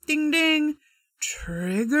Ding ding!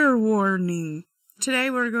 Trigger warning. Today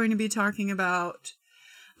we're going to be talking about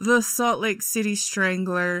the Salt Lake City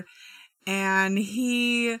Strangler, and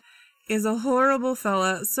he is a horrible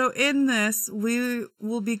fella. So in this, we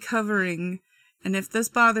will be covering, and if this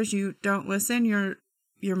bothers you, don't listen.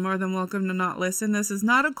 You're more than welcome to not listen. This is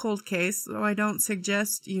not a cold case, so I don't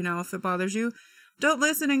suggest, if it bothers you, don't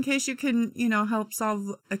listen in case you can, help solve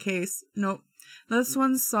a case. Nope. This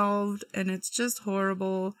one's solved, and it's just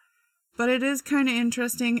horrible. But it is kind of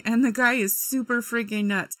interesting, and the guy is super freaking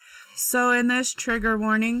nuts. So in this trigger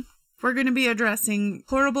warning, we're going to be addressing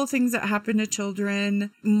horrible things that happen to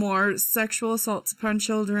children, more sexual assaults upon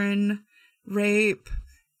children, rape,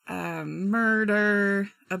 murder,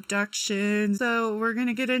 abduction. So we're going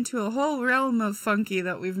to get into a whole realm of funky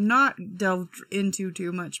that we've not delved into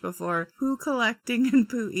too much before. Poo collecting and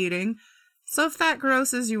poo eating. So if that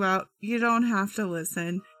grosses you out, you don't have to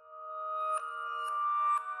listen.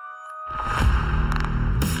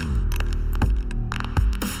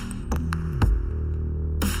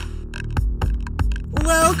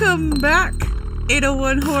 Welcome back,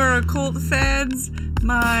 801 Horror Occult fans,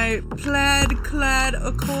 my plaid-clad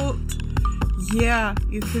occult. Yeah,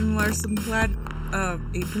 you can wear some plaid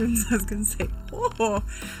aprons, I was gonna say. Oh,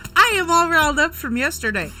 I am all riled up from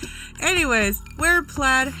yesterday. Anyways, wear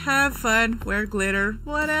plaid, have fun, wear glitter,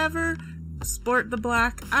 whatever. Sport the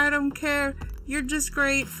black, I don't care. You're just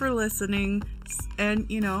great for listening. And,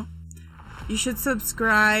 you should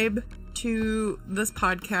subscribe to this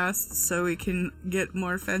podcast so we can get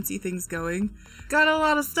more fancy things going. Got a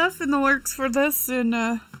lot of stuff in the works for this, and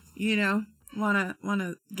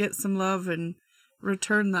wanna get some love and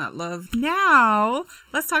return that love. Now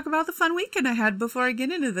let's talk about the fun weekend I had before I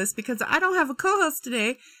get into this, because I don't have a co-host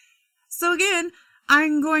today. So again,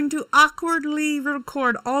 I'm going to awkwardly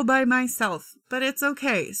record all by myself, but it's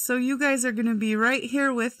okay. So you guys are gonna be right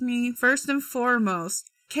here with me. First and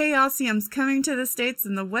foremost, Chaosium's coming to the States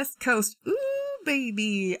and the West Coast. Ooh,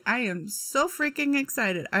 baby. I am so freaking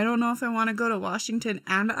excited. I don't know if I want to go to Washington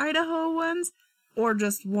and Idaho ones, or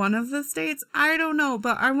just one of the states. I don't know,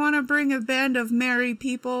 but I want to bring a band of merry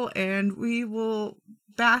people, and we will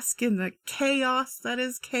bask in the chaos that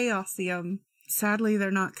is Chaosium. Sadly,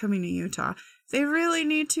 they're not coming to Utah. They really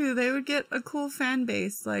need to. They would get a cool fan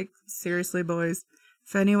base. Like, seriously, boys.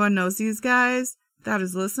 If anyone knows these guys that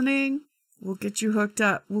is listening, we'll get you hooked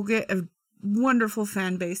up. We'll get a wonderful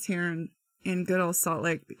fan base here in good old Salt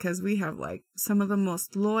Lake, because we have, some of the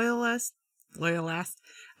most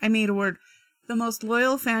the most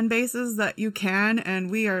loyal fan bases that you can, and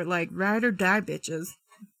we are, ride or die bitches.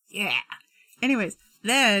 Yeah. Anyways,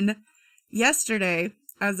 then, yesterday,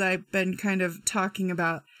 as I've been kind of talking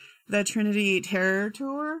about, the Trinity Terror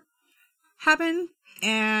Tour happened,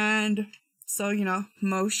 and so,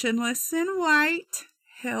 Motionless in White,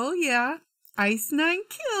 hell yeah. Ice Nine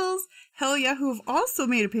Kills, hell yeah, who have also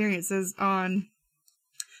made appearances on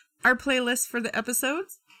our playlist for the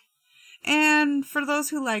episodes. And for those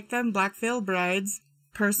who like them, Black Veil Brides,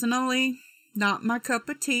 personally, not my cup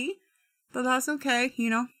of tea, but that's okay,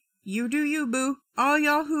 you do you, boo. All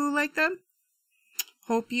y'all who like them,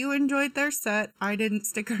 hope you enjoyed their set. I didn't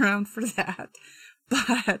stick around for that,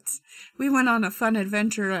 but we went on a fun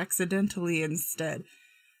adventure accidentally instead.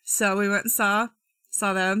 So we went and saw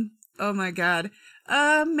them. Oh my god.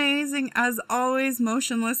 Amazing. As always,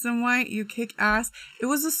 Motionless in White, you kick ass. It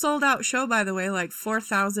was a sold out show, by the way,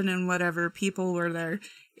 4,000 and whatever people were there.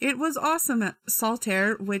 It was awesome at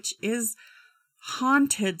Saltaire, which is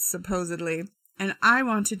haunted, supposedly. And I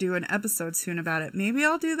want to do an episode soon about it. Maybe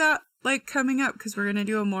I'll do that, coming up, because we're going to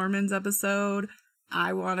do a Mormons episode.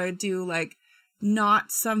 I want to do,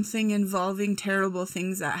 not something involving terrible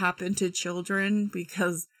things that happen to children,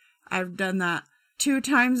 because I've done that 2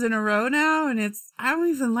 times in a row now, and I don't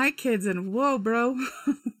even like kids, and whoa, bro,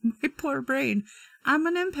 my poor brain. I'm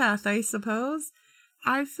an empath, I suppose.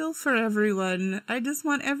 I feel for everyone. I just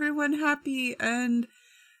want everyone happy and,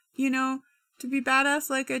 to be badass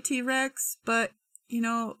like a T-Rex, but,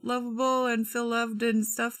 lovable and feel loved and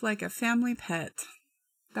stuff like a family pet.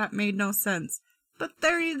 That made no sense. But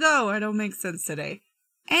there you go. I don't make sense today.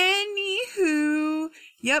 Anywho,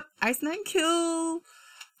 yep, Ice Nine killed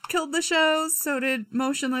the shows, so did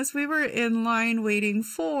Motionless. We were in line waiting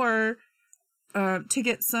to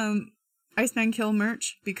get some Ice Nine Kill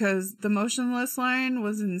merch, because the Motionless line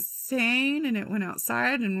was insane and it went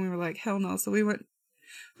outside, and we were like, hell no. So we were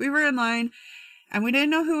in line, and we didn't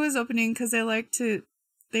know who was opening, because they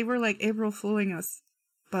were April fooling us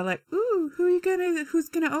by ooh, who's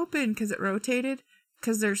gonna open, because it rotated,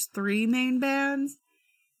 because there's 3 main bands,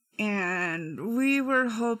 and we were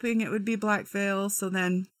hoping it would be Black Veil. So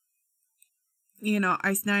then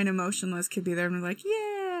Ice Nine and Motionless could be there and we're like,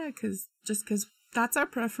 yeah, because that's our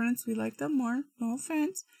preference. We like them more. No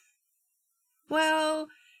offense. Well,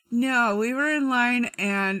 no, we were in line,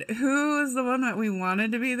 and who was the one that we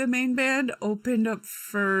wanted to be the main band opened up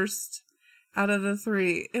first out of the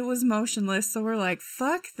three. It was Motionless, so we're like,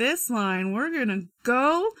 fuck this line. We're gonna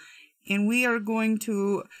go, and we are going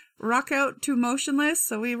to rock out to Motionless.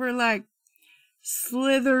 So we were like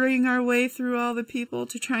slithering our way through all the people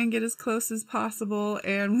to try and get as close as possible,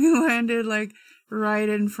 and we landed like right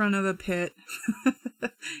in front of the pit.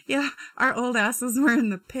 Yeah, our old asses were in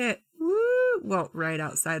the pit. Woo! Well, right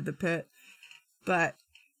outside the pit. But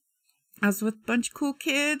I was with a bunch of cool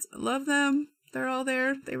kids. Love them. They're all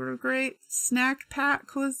there. They were great. Snack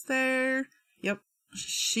Pack was there. Yep.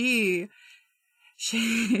 She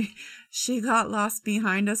got lost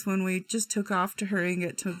behind us when we just took off to hurry and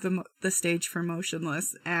get to the stage for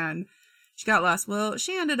Motionless, and she got lost. Well,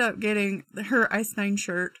 she ended up getting her Ice Nine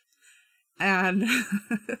shirt, and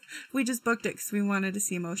we just booked it because we wanted to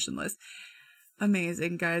see Motionless.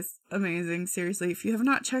 Amazing, guys. Amazing. Seriously, if you have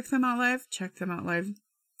not checked them out live, check them out live.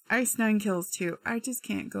 Ice Nine Kills too. I just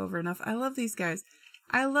can't go over enough. I love these guys.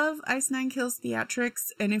 I love Ice Nine Kills theatrics,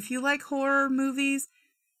 and if you like horror movies,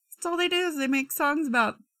 that's all they do is they make songs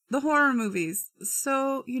about the horror movies.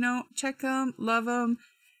 So, check them, love them.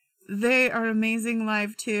 They are amazing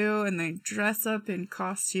live too, and they dress up in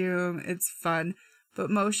costume. It's fun. But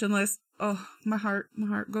Motionless, oh, my heart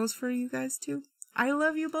goes for you guys too. I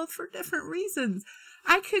love you both for different reasons.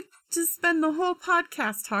 I could just spend the whole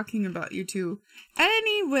podcast talking about you two.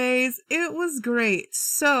 Anyways, it was great.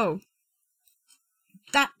 So,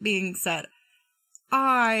 that being said,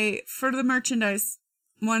 for the merchandise,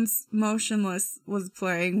 once Motionless was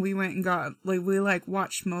playing, we went and got, we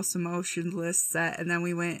watched most of Motionless set, and then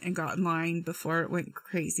we went and got in line before it went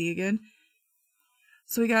crazy again.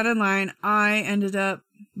 So we got in line. I ended up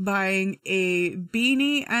buying a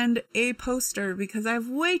beanie and a poster because I have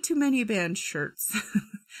way too many band shirts.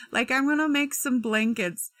 I'm going to make some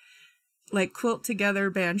blankets, quilt together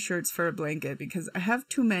band shirts for a blanket because I have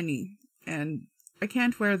too many and I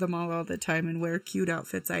can't wear them all the time and wear cute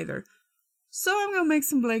outfits either. So I'm going to make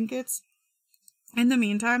some blankets. In the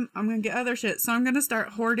meantime, I'm going to get other shit. So I'm going to start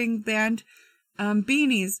hoarding band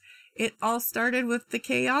beanies. It all started with the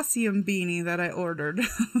Chaosium beanie that I ordered.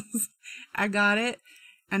 I got it,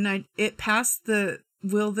 and it passed the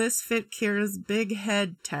Will This Fit Kira's Big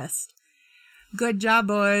Head test. Good job,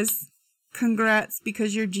 boys. Congrats,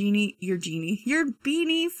 because your beanie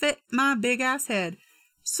fit my big ass head.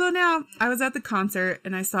 So now, I was at the concert,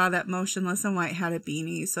 and I saw that Motionless in White had a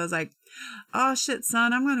beanie, so I was like, oh shit,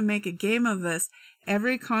 son, I'm gonna make a game of this.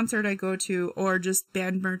 Every concert I go to, or just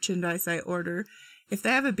band merchandise I order, if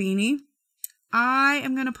they have a beanie, I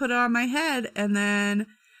am going to put it on my head, and then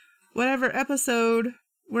whatever episode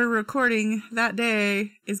we're recording that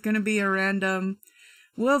day is going to be a random,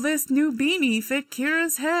 will this new beanie fit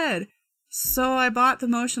Kira's head? So I bought the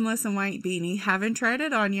Motionless in White beanie. Haven't tried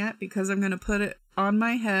it on yet because I'm going to put it on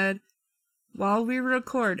my head while we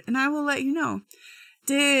record, and I will let you know.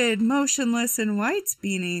 Did Motionless in White's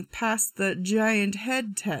beanie pass the giant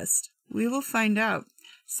head test? We will find out.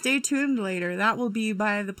 Stay tuned later. That will be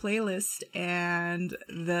by the playlist and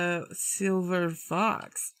the Silver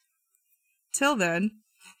Fox. Till then.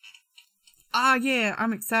 Yeah,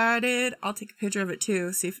 I'm excited. I'll take a picture of it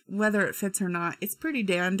too, see whether it fits or not. It's pretty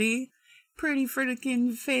dandy. Pretty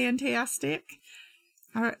freaking fantastic.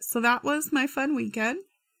 Alright, so that was my fun weekend.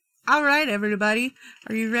 Alright, everybody.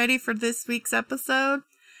 Are you ready for this week's episode?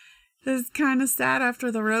 This is kind of sad after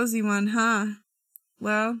the Rosie one, huh?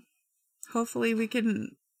 Well, hopefully we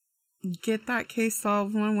can get that case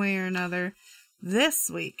solved one way or another. This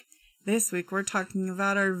week we're talking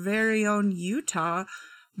about our very own Utah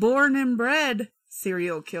born and bred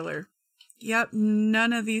serial killer. Yep,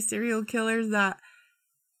 none of these serial killers that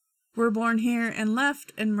were born here and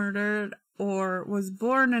left and murdered, or was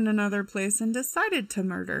born in another place and decided to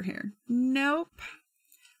murder here. Nope.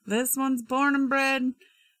 This one's born and bred,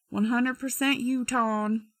 100% Utah.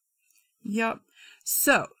 Yep.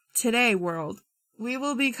 So, today, world, we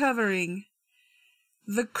will be covering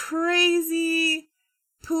the crazy,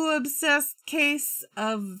 poo-obsessed case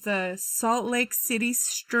of the Salt Lake City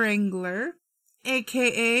Strangler,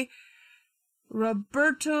 a.k.a.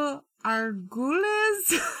 Roberto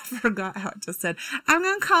Arguelles. Forgot how it just said. I'm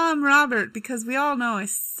going to call him Robert because we all know I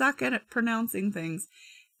suck at pronouncing things.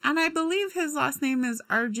 And I believe his last name is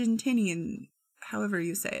Argentinian, however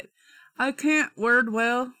you say it. I can't word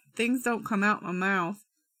well. Things don't come out my mouth.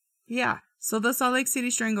 Yeah, so the Salt Lake City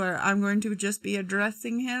Strangler, I'm going to just be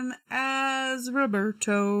addressing him as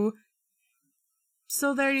Roberto.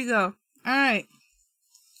 So there you go. All right.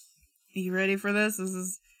 Are you ready for this?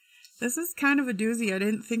 This is kind of a doozy. I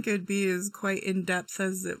didn't think it would be as quite in depth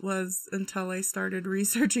as it was until I started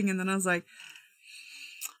researching, and then I was like,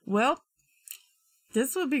 well,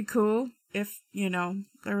 this would be cool if,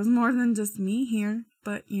 there was more than just me here,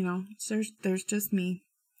 but, there's just me.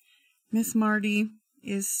 Miss Marty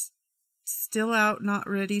is still out, not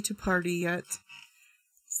ready to party yet.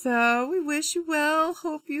 So we wish you well.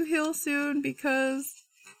 Hope you heal soon because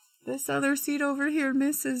this other seat over here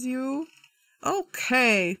misses you.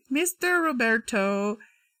 Okay, Mr. Roberto,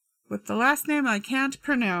 with the last name I can't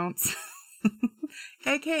pronounce,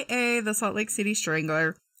 aka the Salt Lake City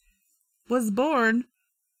Strangler, was born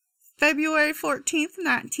February 14th,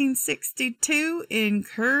 1962 in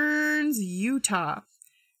Kearns, Utah.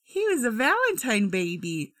 He was a Valentine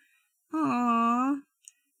baby. Aww,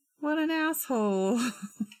 what an asshole.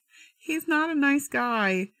 He's not a nice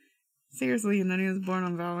guy. Seriously, and then he was born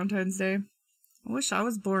on Valentine's Day. I wish I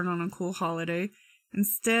was born on a cool holiday.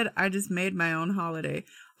 Instead, I just made my own holiday.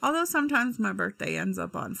 Although sometimes my birthday ends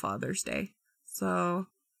up on Father's Day. So,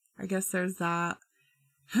 I guess there's that.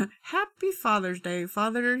 Happy Father's Day,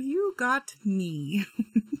 Father. You got me.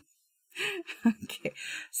 Okay.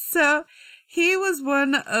 So, he was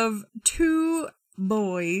one of two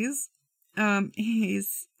boys. I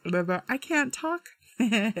can't talk.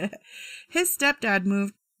 His stepdad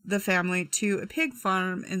moved the family to a pig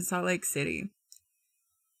farm in Salt Lake City.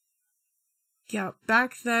 Yeah,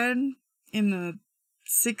 back then, in the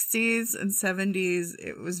 60s and 70s,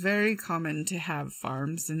 it was very common to have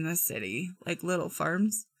farms in the city, like little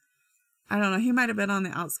farms. I don't know, he might have been on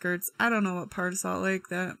the outskirts. I don't know what part of Salt Lake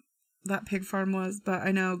that pig farm was, but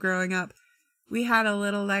I know growing up, we had a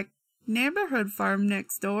little, neighborhood farm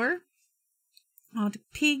next door. All the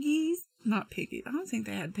piggies. Not piggies. I don't think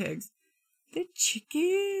they had pigs. The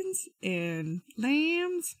chickens and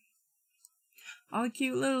lambs. All the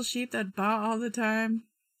cute little sheep that bought all the time.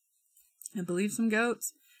 I believe some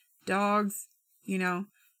goats. Dogs.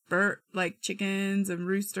 Chickens and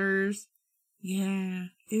roosters. Yeah,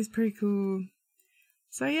 it was pretty cool.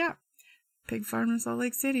 So yeah, pig farm in Salt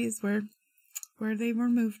Lake City is where they were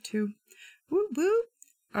moved to. Woo woo.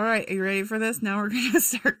 All right, are you ready for this? Now we're going to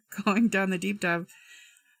start going down the deep dive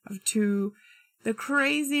to the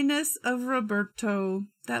craziness of Roberto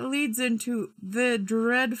that leads into the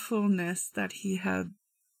dreadfulness that he had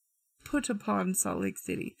put upon Salt Lake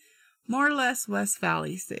City. More or less West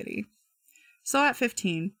Valley City. So at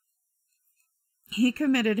 15, he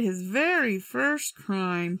committed his very first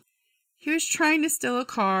crime. He was trying to steal a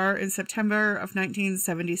car in September of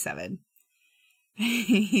 1977.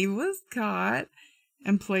 He was caught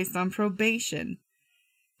and placed on probation.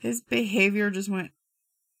 His behavior just went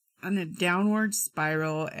on a downward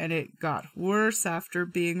spiral, and it got worse after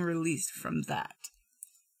being released from that.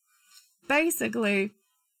 Basically,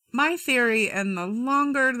 my theory, and the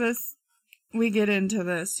longer we get into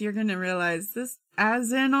this, you're going to realize this,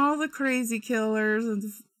 as in all the crazy killers,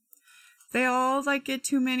 they all get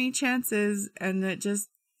too many chances, and it just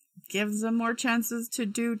gives them more chances to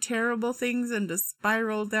do terrible things and to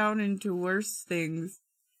spiral down into worse things.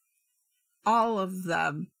 All of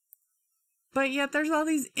them. But yet there's all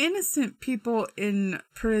these innocent people in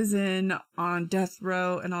prison, on death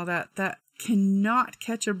row, and all that cannot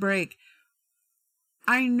catch a break.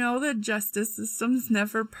 I know the justice system's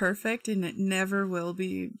never perfect, and it never will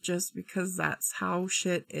be, just because that's how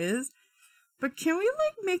shit is. But can we,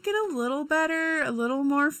 make it a little better, a little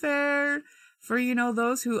more fair for,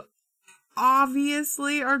 those who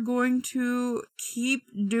obviously are going to keep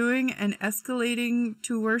doing and escalating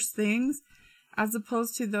to worse things, as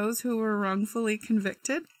opposed to those who were wrongfully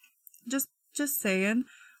convicted? Just saying.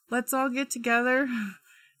 Let's all get together.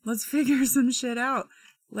 Let's figure some shit out.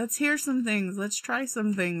 Let's hear some things. Let's try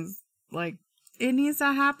some things. It needs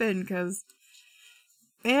to happen, because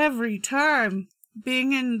every time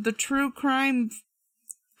being in the true crime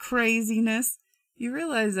craziness, you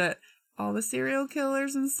realize that all the serial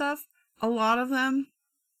killers and stuff, a lot of them,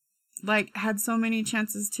 had so many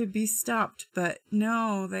chances to be stopped, but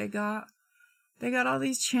no, they got all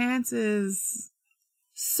these chances.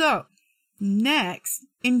 So, next,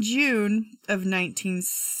 in June of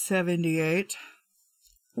 1978,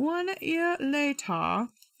 1 year later,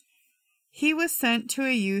 he was sent to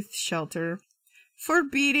a youth shelter for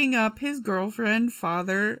beating up his girlfriend,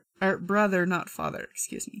 brother.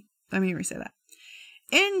 Excuse me. Let me re-say that.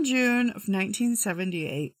 In June of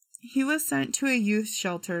 1978, he was sent to a youth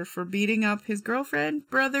shelter for beating up his girlfriend,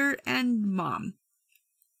 brother, and mom.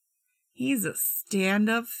 He's a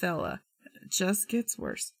stand-up fella. It just gets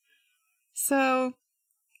worse. So,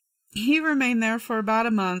 he remained there for about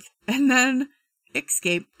a month, and then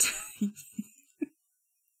escaped.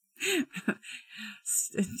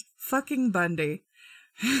 Fucking Bundy.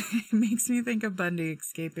 It makes me think of Bundy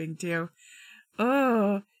escaping too.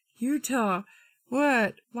 Oh, Utah.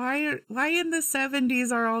 What? Why in the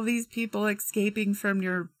 70s are all these people escaping from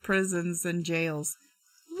your prisons and jails?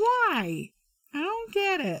 Why? I don't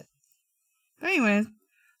get it. Anyway,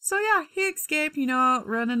 so yeah, he escaped,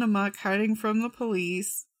 running amok, hiding from the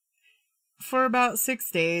police for about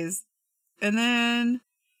 6 days. And then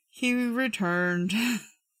he returned.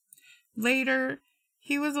 Later,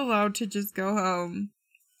 he was allowed to just go home.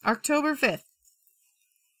 October 5th.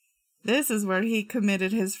 This is where he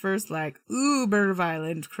committed his first, uber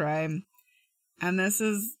violent crime. And this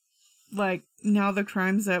is, now the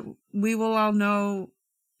crimes that we will all know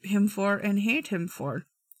him for and hate him for.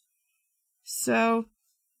 So,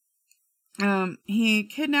 he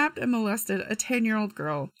kidnapped and molested a 10-year-old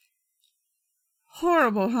girl.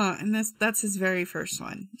 Horrible, huh? And that's his very first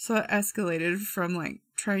one. So it escalated from,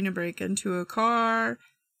 trying to break into a car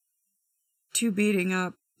to beating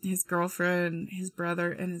up his girlfriend, his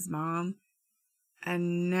brother, and his mom.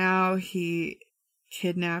 And now he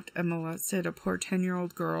kidnapped and molested a poor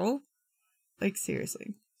 10-year-old girl.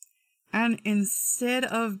 Seriously. And instead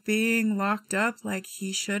of being locked up like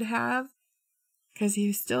he should have, because he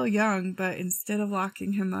was still young, but instead of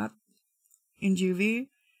locking him up in juvie,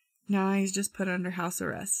 now he's just put under house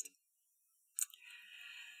arrest.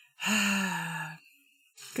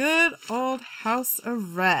 Good old house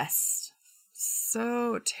arrest.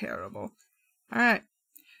 So terrible. Alright.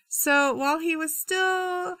 So while he was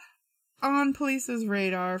still on police's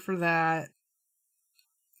radar for that,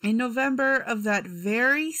 in November of that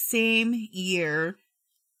very same year,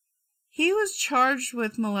 he was charged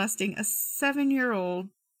with molesting a 7-year-old,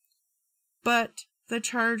 but the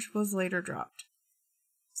charge was later dropped.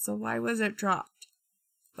 So why was it dropped?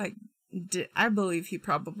 I believe he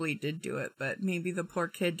probably did do it, but maybe the poor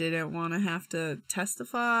kid didn't want to have to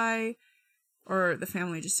testify, or the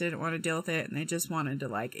family just didn't want to deal with it, and they just wanted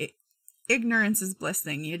to, ignorance is bliss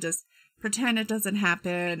thing. You just pretend it doesn't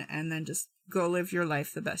happen, and then just go live your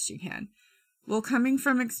life the best you can. Well, coming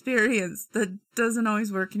from experience, that doesn't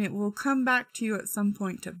always work, and it will come back to you at some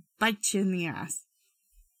point to bite you in the ass.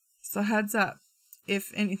 So heads up,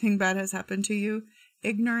 if anything bad has happened to you,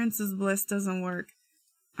 ignorance is bliss doesn't work.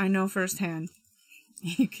 I know firsthand.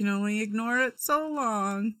 You can only ignore it so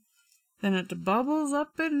long, then it bubbles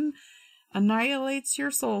up and annihilates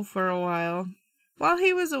your soul for a while. While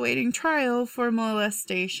he was awaiting trial for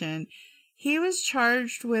molestation, he was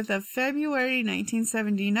charged with a February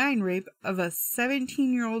 1979 rape of a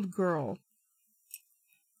 17-year-old girl.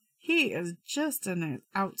 He is just an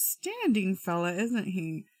outstanding fella, isn't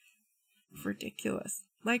he? Ridiculous.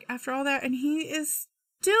 After all that, and he is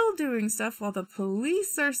still doing stuff while the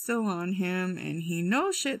police are still on him, and he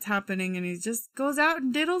knows shit's happening, and he just goes out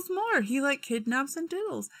and diddles more. He, kidnaps and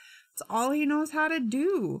diddles. It's all he knows how to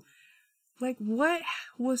do. What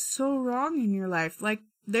was so wrong in your life?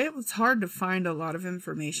 It was hard to find a lot of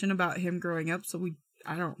information about him growing up, so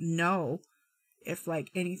I don't know if,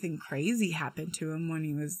 anything crazy happened to him when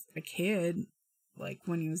he was a kid,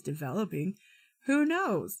 when he was developing. Who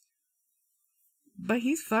knows? But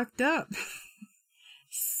he's fucked up.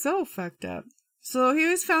 So fucked up. So he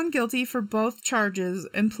was found guilty for both charges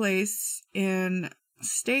and placed in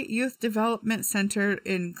State Youth Development Center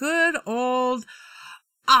in good old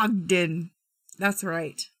Ogden. That's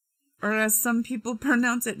right. Or as some people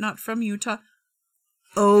pronounce it, not from Utah,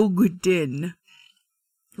 Ogden.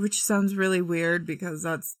 Which sounds really weird because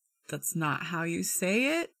that's not how you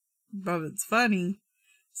say it, but it's funny.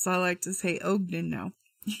 So I like to say Ogden now.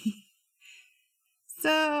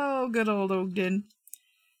 So, good old Ogden.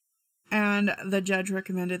 And the judge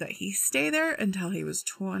recommended that he stay there until he was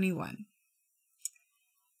 21.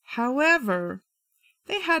 However,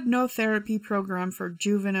 they had no therapy program for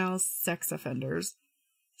juvenile sex offenders.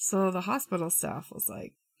 So the hospital staff was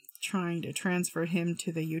trying to transfer him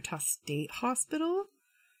to the Utah State Hospital.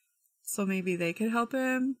 So maybe they could help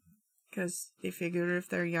him. Because they figured if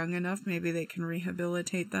they're young enough, maybe they can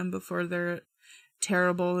rehabilitate them before they're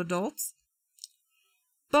terrible adults.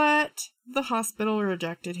 But the hospital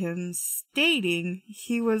rejected him, stating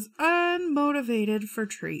he was unmotivated for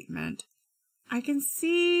treatment. I can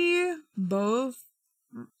see both,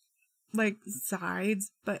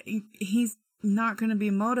 sides, but he's not going to be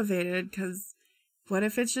motivated because what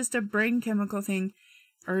if it's just a brain chemical thing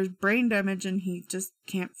or brain damage and he just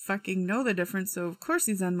can't fucking know the difference? So of course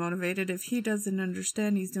he's unmotivated if he doesn't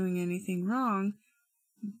understand he's doing anything wrong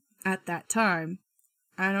at that time.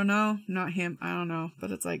 I don't know. Not him. I don't know.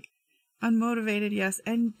 But it's unmotivated, yes.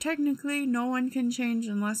 And technically, no one can change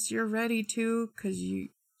unless you're ready to, because you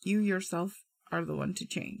yourself are the one to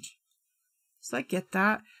change. So I get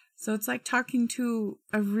that. So it's like talking to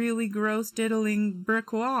a really gross, diddling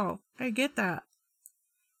brick wall. I get that.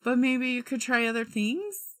 But maybe you could try other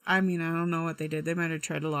things? I mean, I don't know what they did. They might have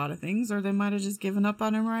tried a lot of things, or they might have just given up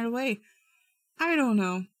on him right away. I don't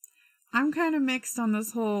know. I'm kind of mixed on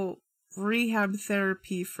this whole rehab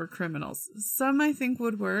therapy for criminals. Some I think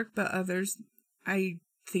would work, but others I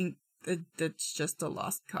think that's just a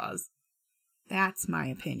lost cause. That's my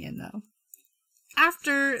opinion, though.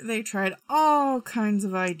 After they tried all kinds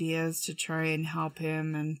of ideas to try and help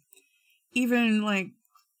him, and even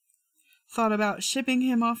thought about shipping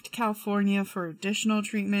him off to California for additional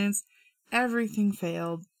treatments, everything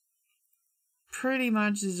failed. Pretty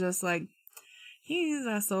much is just like, he's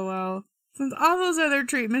SOL. Since all those other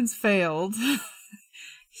treatments failed,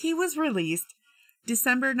 he was released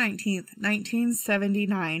December 19th,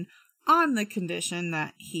 1979, on the condition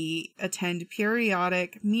that he attend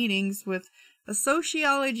periodic meetings with a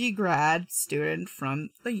sociology grad student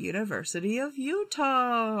from the University of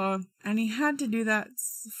Utah. And he had to do that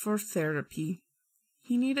for therapy.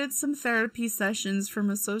 He needed some therapy sessions from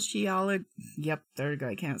a sociology... Yep, there we go,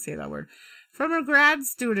 I can't say that word. From a grad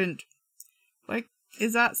student.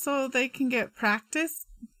 Is that so they can get practice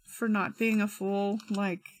for not being a full,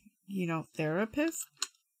 therapist?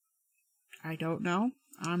 I don't know.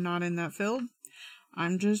 I'm not in that field.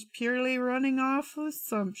 I'm just purely running off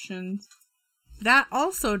assumptions. That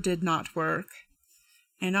also did not work.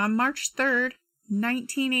 And on March 3rd,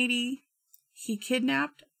 1980, he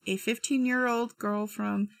kidnapped a 15-year-old girl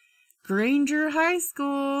from Granger High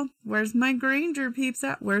School. Where's my Granger peeps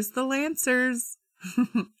at? Where's the Lancers?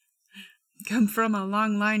 Come from a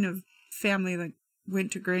long line of family that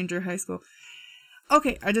went to Granger High School.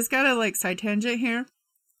 Okay, I just gotta side tangent here.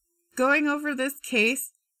 Going over this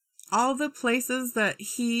case, all the places that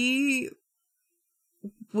he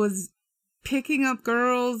was picking up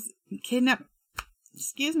girls, kidnapping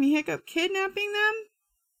them,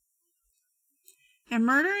 and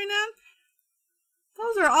murdering them,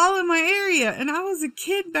 those are all in my area, and I was a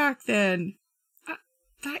kid back then.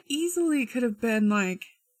 That easily could have been,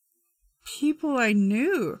 people I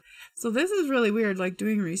knew. So this is really weird.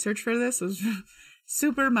 Doing research for this was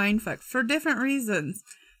super mindfuck for different reasons.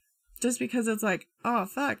 Just because it's oh,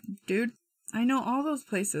 fuck, dude. I know all those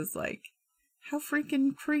places. How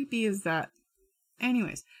freaking creepy is that?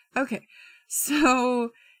 Anyways, okay.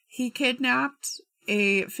 So he kidnapped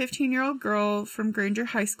a 15-year-old girl from Granger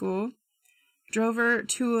High School, drove her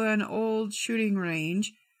to an old shooting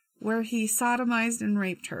range where he sodomized and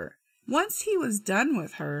raped her. Once he was done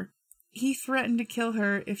with her, he threatened to kill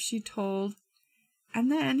her if she told,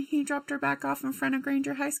 and then he dropped her back off in front of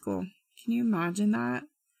Granger High School. Can you imagine that?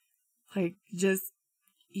 Just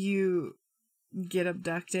you get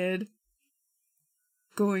abducted,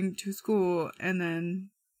 going to school, and then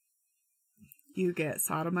you get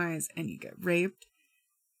sodomized and you get raped,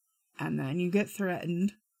 and then you get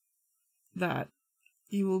threatened that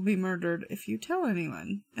you will be murdered if you tell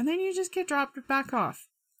anyone, and then you just get dropped back off.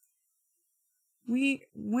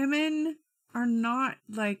 Women are not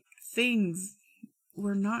things.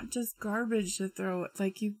 We're not just garbage to throw.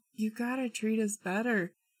 You gotta treat us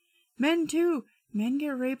better. Men too. Men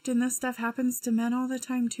get raped, and this stuff happens to men all the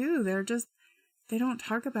time too. They don't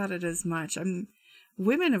talk about it as much.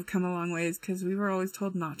 Women have come a long ways because we were always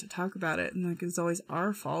told not to talk about it, and it was always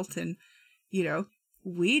our fault, and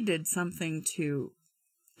we did something to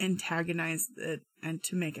antagonize it and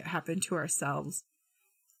to make it happen to ourselves.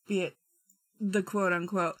 Be it the quote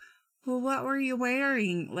unquote, well, what were you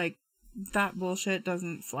wearing? That bullshit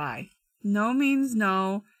doesn't fly. No means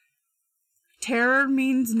no. Terror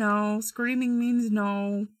means no. Screaming means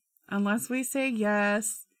no. Unless we say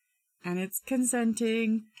yes and it's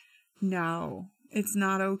consenting. No, it's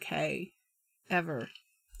not okay. Ever.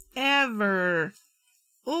 Ever.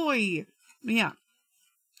 Oy. Yeah.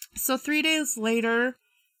 So 3 days later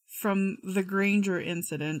from the Granger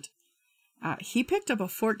incident, he picked up a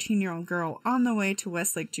 14-year-old girl on the way to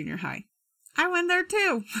Westlake Junior High. I went there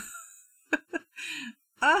too.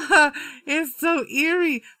 It's so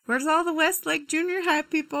eerie. Where's all the Westlake Junior High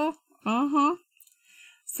people?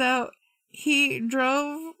 So he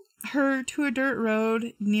drove her to a dirt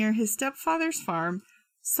road near his stepfather's farm,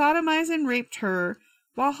 sodomized and raped her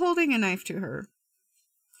while holding a knife to her.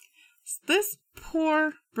 This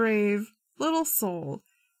poor, brave little soul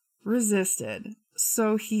resisted,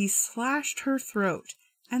 so he slashed her throat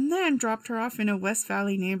and then dropped her off in a West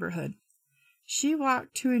Valley neighborhood. She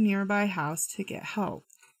walked to a nearby house to get help.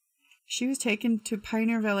 She was taken to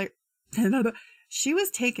Pioneer Valley. She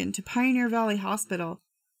was taken to Pioneer Valley Hospital,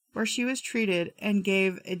 where she was treated and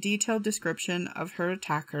gave a detailed description of her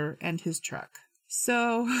attacker and his truck.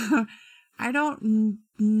 So, I don't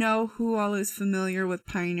know who all is familiar with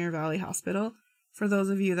Pioneer Valley Hospital. For those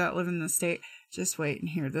of you that live in the state, just wait and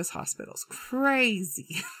hear this hospital's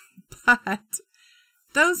crazy. But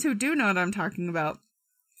those who do know what I'm talking about,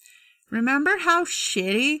 remember how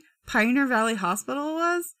shitty Pioneer Valley Hospital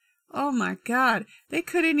was? Oh my God, they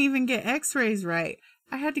couldn't even get x-rays right.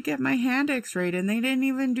 I had to get my hand x-rayed and they didn't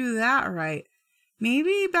even do that right.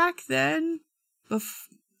 Maybe back then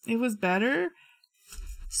it was better.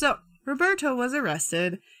 So, Roberto was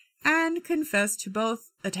arrested and confessed to both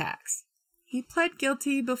attacks. He pled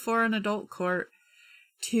guilty before an adult court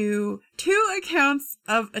to 2 accounts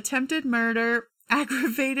of attempted murder,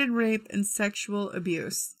 aggravated rape, and sexual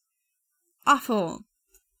abuse. Awful.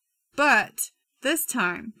 But this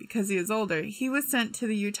time, because he was older, he was sent to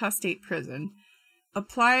the Utah State Prison,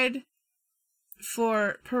 applied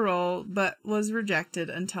for parole, but was rejected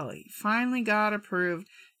until he finally got approved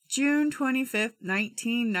June 25th,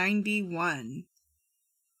 1991.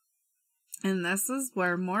 And this is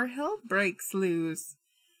where more hell breaks loose.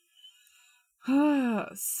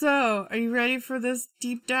 So, are you ready for this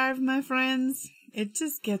deep dive, my friends? It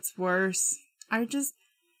just gets worse.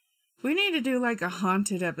 We need to do like a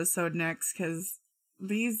haunted episode next, because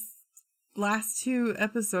these last 2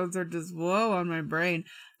 episodes are just whoa on my brain.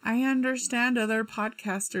 I understand other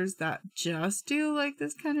podcasters that just do like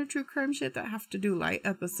this kind of true crime shit that have to do light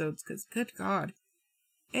episodes, because good God,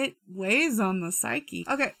 it weighs on the psyche.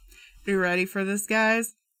 Okay, are you ready for this,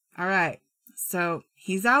 guys? Alright, so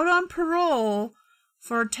he's out on parole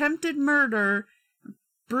for attempted murder,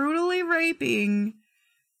 brutally raping,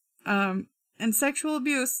 and sexual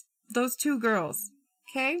abuse those 2 girls.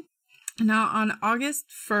 Okay? Now, on August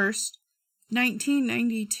 1st,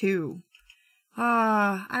 1992,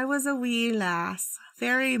 I was a wee lass,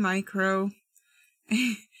 very micro.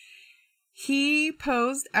 He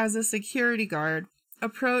posed as a security guard,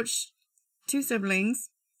 approached 2 siblings,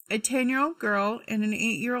 a 10-year-old girl and an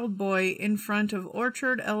 8-year-old boy in front of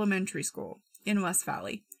Orchard Elementary School in West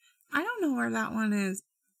Valley. I don't know where that one is,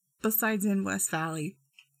 besides in West Valley.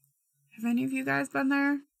 Have any of you guys been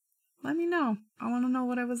there? Let me know. I want to know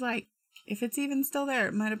what it was like. If it's even still there,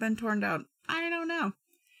 it might have been torn down. I don't know.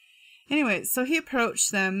 Anyway, so he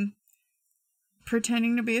approached them,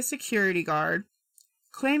 pretending to be a security guard,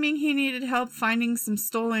 claiming he needed help finding some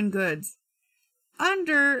stolen goods.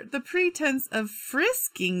 Under the pretense of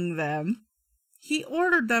frisking them, he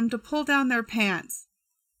ordered them to pull down their pants.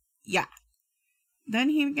 Yeah. Then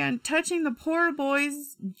he began touching the poor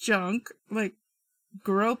boy's junk, like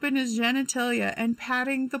groping his genitalia and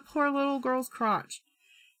patting the poor little girl's crotch,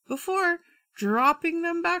 before dropping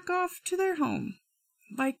them back off to their home.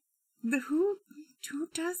 Like, who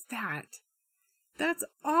does that? That's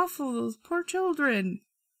awful, those poor children.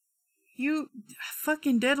 You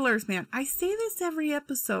fucking diddlers, man. I say this every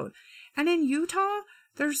episode. And in Utah,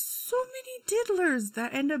 there's so many diddlers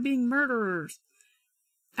that end up being murderers.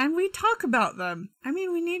 And we talk about them. I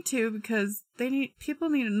mean, we need to, because people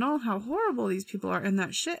need to know how horrible these people are, and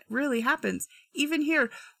that shit really happens. Even here,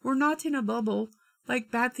 we're not in a bubble.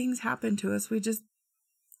 Like, bad things happen to us. We just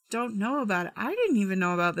don't know about it. I didn't even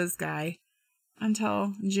know about this guy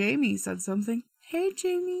until Jamie said something. Hey,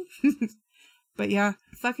 Jamie. But yeah,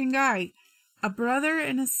 fucking guy. A brother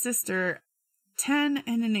and a sister, 10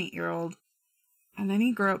 and an 8-year-old. And then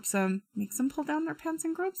he gropes them, makes them pull down their pants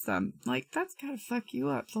and gropes them. Like, that's gotta fuck you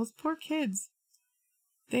up. Those poor kids.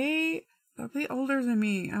 They'll be older than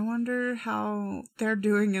me. I wonder how they're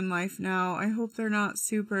doing in life now. I hope they're not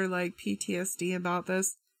super, like, PTSD about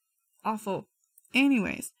this. Awful.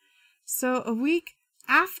 Anyways, so a week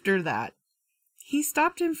after that, he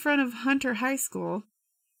stopped in front of Hunter High School.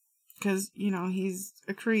 Because, you know, he's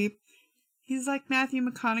a creep. He's like Matthew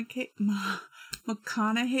McConaughey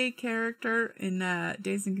character in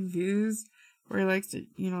Dazed and Confused, where he likes to,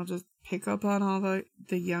 you know, just pick up on all the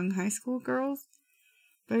young high school girls.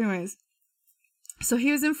 But anyways, so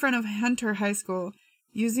he was in front of Hunter High School,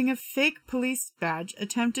 using a fake police badge,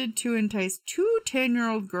 attempted to entice 2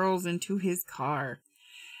 10-year-old girls into his car.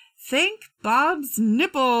 Thank Bob's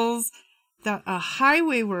nipples that a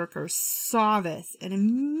highway worker saw this and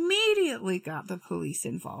immediately got the police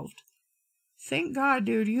involved. Thank God,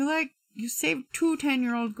 dude. You saved 2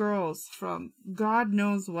 10-year-old girls from God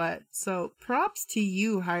knows what. So props to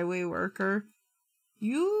you, highway worker.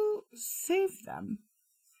 You saved them.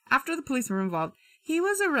 After the police were involved, he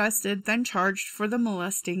was arrested, then charged for the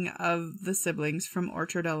molesting of the siblings from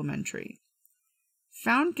Orchard Elementary.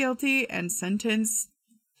 Found guilty and sentenced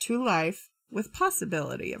to life with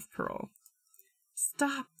possibility of parole.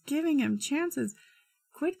 Stop giving him chances.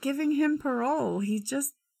 Quit giving him parole. He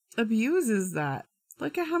just abuses that.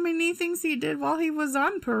 Look at how many things he did while he was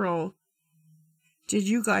on parole. Did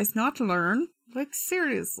you guys not learn? Like,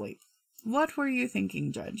 seriously. What were you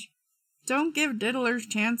thinking, Judge? Don't give diddlers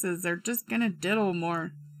chances. They're just gonna diddle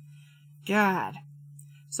more. God.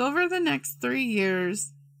 So over the next 3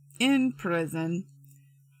 years in prison,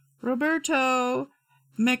 Roberto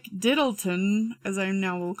McDiddleton, as I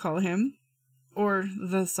now will call him, or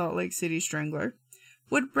the Salt Lake City Strangler,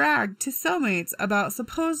 would brag to cellmates about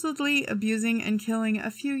supposedly abusing and killing a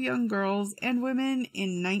few young girls and women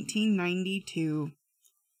in 1992,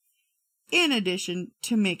 in addition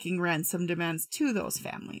to making ransom demands to those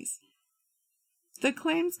families. The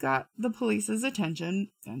claims got the police's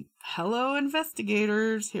attention, and hello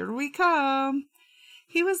investigators, here we come.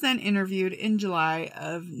 He was then interviewed in July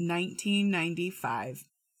of 1995.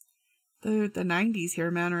 The 90s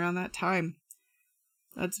here, man, around that time.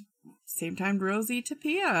 That's same time Rosie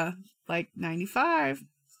Tapia, like 95.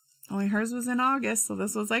 Only hers was in August, so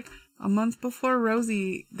this was like a month before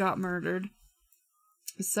Rosie got murdered.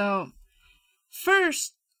 So,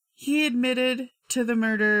 first, he admitted to the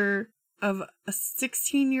murder of a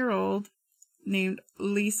 16-year-old named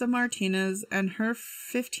Lisa Martinez and her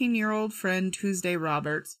 15-year-old friend Tuesday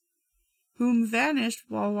Roberts, whom vanished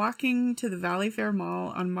while walking to the Valley Fair Mall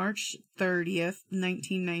on March 30th,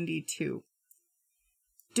 1992.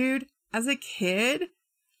 Dude, as a kid,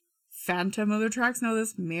 Phantom of the Tracks know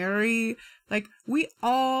this, Mary, like, we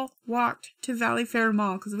all walked to Valley Fair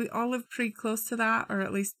Mall because we all lived pretty close to that, or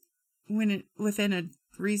at least within a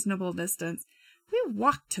reasonable distance. We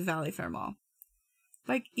walked to Valley Fair Mall.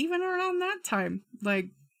 Like, even around that time, like,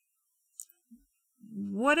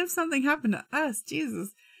 what if something happened to us?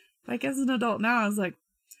 Jesus. Like, as an adult now, I was like,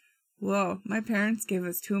 whoa, my parents gave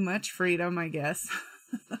us too much freedom, I guess.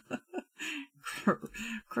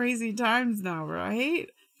 Crazy times now, right?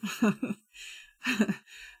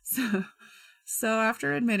 So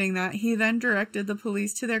after admitting that, he then directed the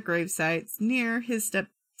police to their grave sites near his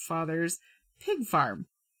stepfather's pig farm,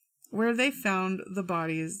 where they found the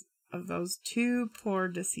bodies of those two poor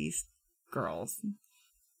deceased girls.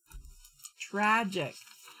 Tragic.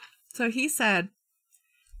 So he said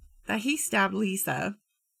that he stabbed Lisa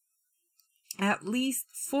at least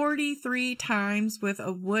 43 times with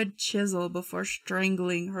a wood chisel before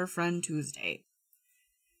strangling her friend Tuesday.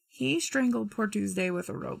 He strangled poor Tuesday with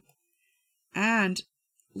a rope. And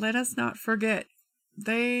let us not forget,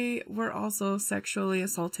 they were also sexually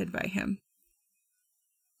assaulted by him.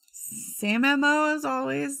 Same MO as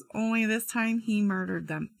always, only this time he murdered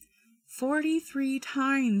them. 43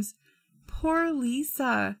 times. Poor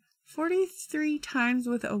Lisa. 43 times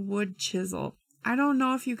with a wood chisel. I don't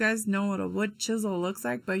know if you guys know what a wood chisel looks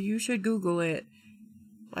like, but you should Google it.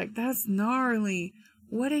 Like, that's gnarly.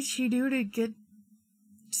 What did she do to get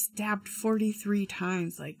stabbed 43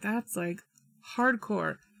 times? Like, that's like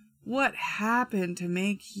hardcore. What happened to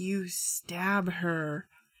make you stab her?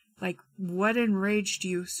 Like, what enraged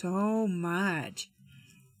you so much?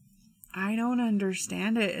 I don't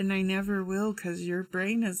understand it, and I never will, because your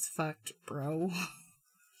brain is fucked, bro.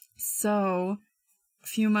 So, a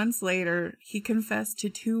few months later, he confessed to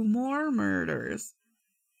 2 more murders.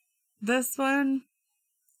 This one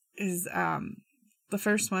is, the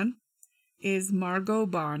first one is Margot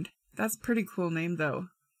Bond. That's a pretty cool name, though.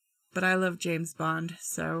 But I love James Bond,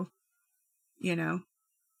 so, you know,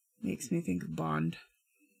 makes me think of Bond.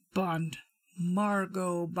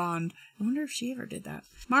 Margot Bond. I wonder if she ever did that.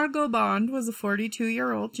 Margot Bond was a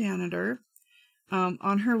 42-year-old janitor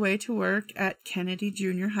on her way to work at Kennedy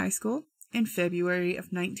Junior High School in February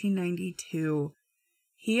of 1992.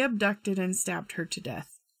 He abducted and stabbed her to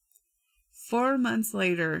death. 4 months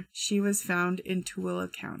later, she was found in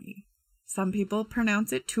Tooele County. Some people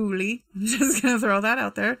pronounce it Thule. I'm just going to throw that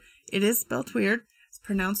out there. It is spelled weird. It's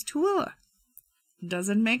pronounced Tooele.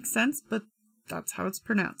 Doesn't make sense, but that's how it's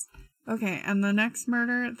pronounced. Okay, and the next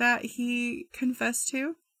murder that he confessed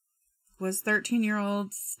to was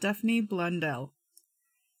 13-year-old Stephanie Blundell.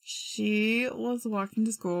 She was walking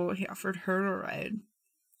to school. He offered her a ride,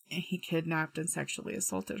 and he kidnapped and sexually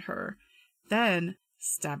assaulted her, then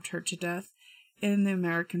stabbed her to death in the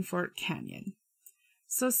American Fork Canyon.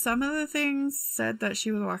 So some of the things said that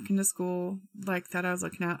she was walking to school, like that I was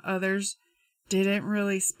looking at. Others didn't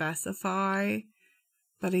really specify,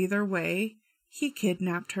 but either way, he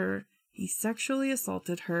kidnapped her, he sexually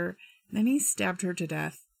assaulted her, and then he stabbed her to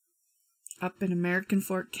death up in American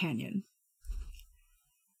Fork Canyon.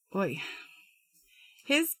 Oy.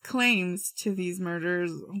 His claims to these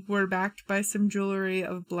murders were backed by some jewelry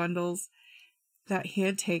of Blundell's that he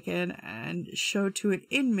had taken and showed to an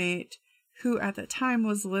inmate who at the time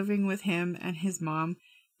was living with him and his mom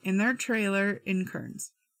in their trailer in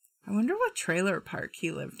Kearns. I wonder what trailer park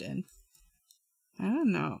he lived in. I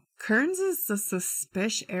don't know. Kearns is a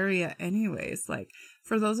suspicious area anyways. Like,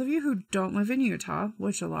 for those of you who don't live in Utah,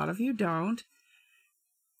 which a lot of you don't,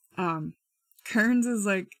 Kearns is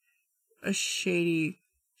like a shady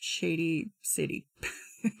city.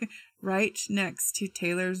 Right next to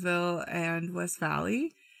Taylorsville and West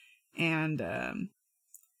Valley. And,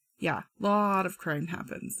 yeah, a lot of crime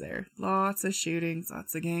happens there. Lots of shootings,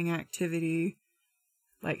 lots of gang activity.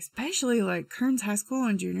 Like, especially like Kearns High School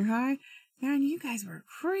and junior high. Man, you guys were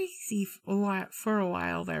crazy for a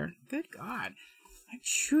while there. Good God. Like,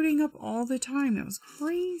 shooting up all the time. It was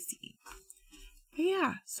crazy. But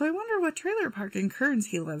yeah, so I wonder what trailer park in Kearns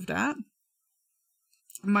he lived at.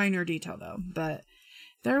 Minor detail, though. But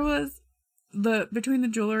there was between the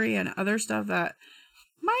jewelry and other stuff that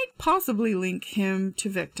might possibly link him to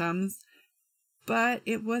victims, but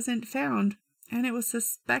it wasn't found, and it was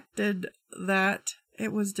suspected that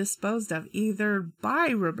it was disposed of either by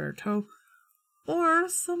Roberto or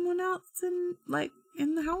someone else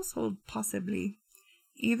in the household, possibly.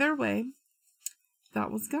 Either way,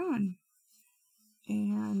 that was gone.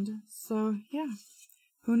 And so, yeah.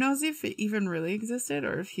 Who knows if it even really existed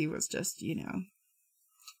or if he was just,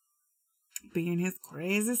 being his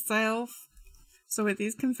crazy self. So with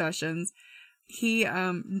these confessions, he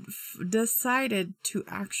decided to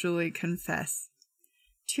actually confess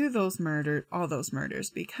to all those murders,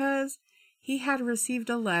 because he had received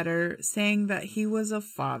a letter saying that he was a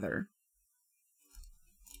father.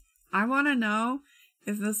 I want to know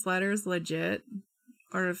if this letter is legit,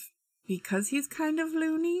 or if, because he's kind of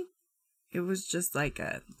loony, it was just like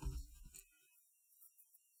a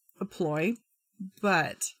ploy.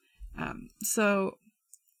 But so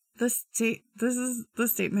this is the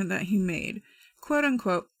statement that he made, quote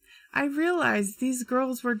unquote, "I realized these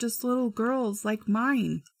girls were just little girls like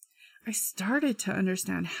mine. I started to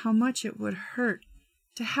understand how much it would hurt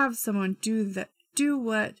to have someone do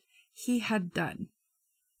what he had done."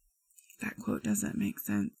 That quote doesn't make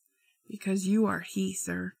sense, because you are he,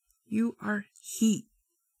 sir. You are he.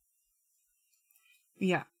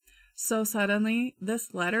 Yeah. So suddenly,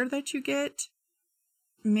 this letter that you get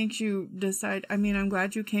makes you decide, I mean, I'm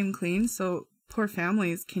glad you came clean so poor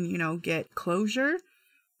families can, get closure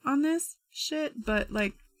on this shit, but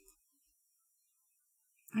like,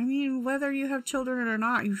 I mean, whether you have children or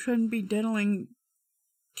not, you shouldn't be diddling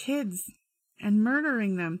kids and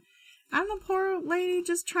murdering them. And the poor lady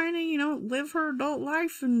just trying to, live her adult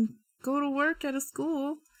life and go to work at a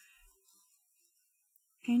school.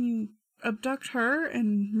 And you abduct her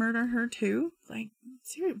and murder her too? Like,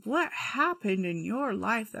 seriously, what happened in your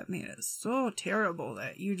life that made it so terrible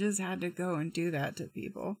that you just had to go and do that to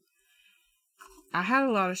people? I had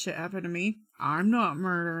a lot of shit happen to me. I'm not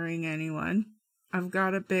murdering anyone. I've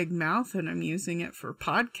got a big mouth and I'm using it for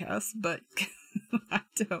podcasts, but I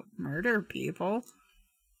don't murder people.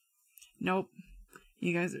 Nope.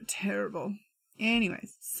 You guys are terrible.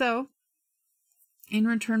 Anyways, so in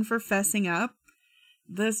return for fessing up,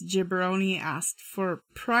 this jabroni asked for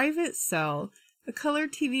private cell, a color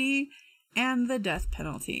TV, and the death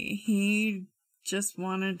penalty. He just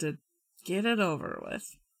wanted to get it over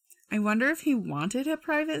with. I wonder if he wanted a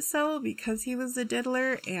private cell because he was a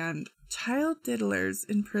diddler, and child diddlers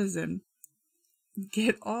in prison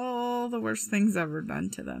get all the worst things ever done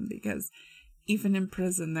to them, because even in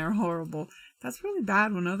prison they're horrible. That's really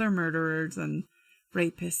bad when other murderers and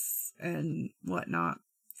rapists and whatnot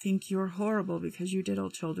think you're horrible because you diddle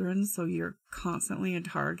children, so you're constantly a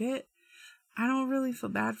target. I don't really feel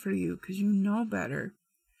bad for you because you know better.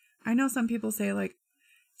 I know some people say like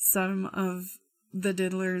some of the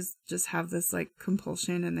diddlers just have this like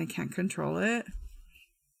compulsion and they can't control it.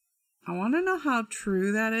 I want to know how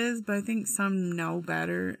true that is, but I think some know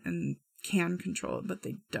better and can control it, but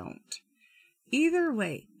they don't. Either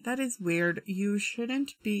way, that is weird. You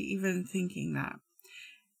shouldn't be even thinking that.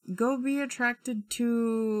 Go be attracted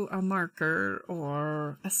to a marker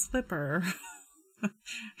or a slipper.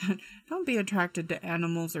 Don't be attracted to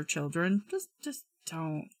animals or children. Just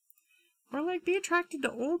don't. Or like be attracted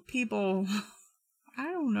to old people. I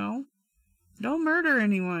don't know. Don't murder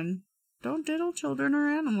anyone. Don't diddle children or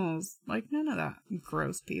animals. Like none of that.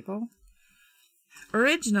 Gross people.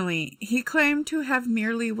 Originally, he claimed to have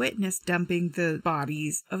merely witnessed dumping the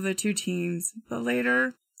bodies of the two teens, but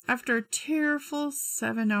later, after a tearful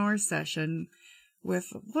 7-hour session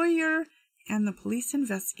with a lawyer and the police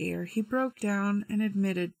investigator, he broke down and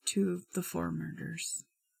admitted to the 4 murders.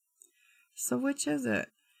 So which is it?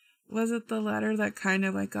 Was it the letter that kind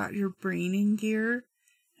of like got your brain in gear?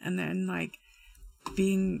 And then like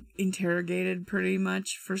being interrogated pretty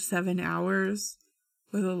much for 7 hours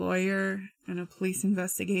with a lawyer and a police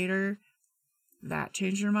investigator, that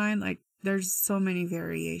changed your mind? Like, there's so many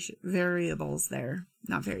variables there.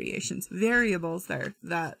 Not variations. Variables there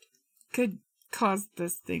that could cause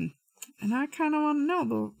this thing. And I kind of want to know,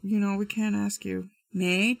 but, we can't ask you.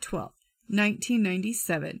 May 12th,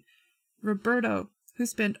 1997. Roberto, who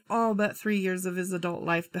spent all but 3 years of his adult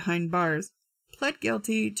life behind bars, pled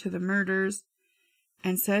guilty to the murders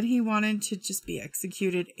and said he wanted to just be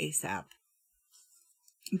executed ASAP.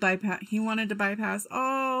 He wanted to bypass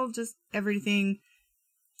just everything.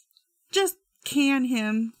 Just can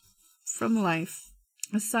him from life.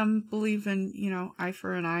 Some believe in, eye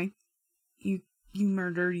for an eye. You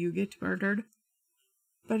murder, you get murdered.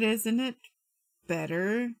 But isn't it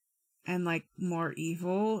better and more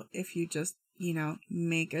evil if you just,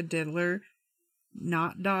 make a diddler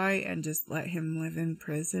not die and just let him live in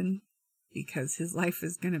prison? Because his life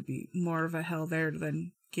is going to be more of a hell there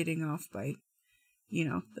than getting off by,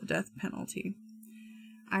 the death penalty.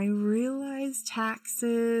 I realize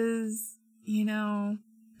taxes,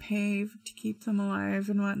 pay to keep them alive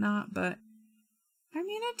and whatnot, but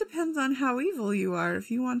it depends on how evil you are. If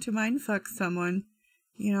you want to mindfuck someone,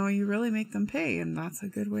 you really make them pay, and that's a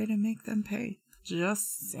good way to make them pay.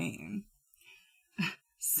 Just saying.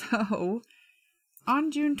 So,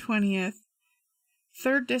 on June 20th,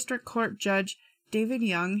 3rd District Court Judge David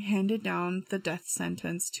Young handed down the death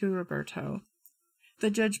sentence to Roberto. The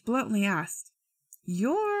judge bluntly asked,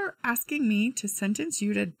 "You're asking me to sentence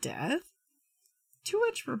you to death?" To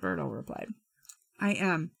which Roberto replied, "I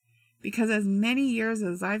am, because as many years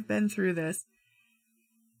as I've been through this,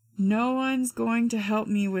 no one's going to help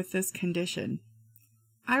me with this condition.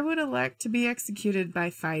 I would elect to be executed by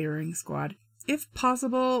firing squad, if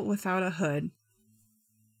possible without a hood."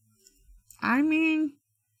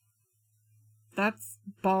 That's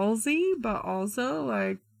ballsy, but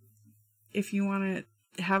also, if you want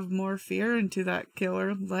to have more fear into that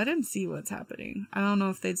killer, let him see what's happening. I don't know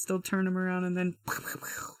if they'd still turn him around and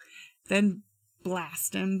then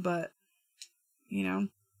blast him, but, you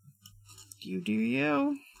do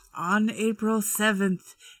you. On April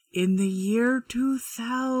 7th, in the year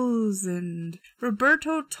 2000,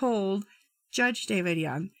 Roberto told Judge David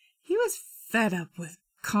Young he was fed up with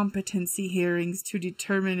competency hearings to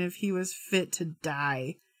determine if he was fit to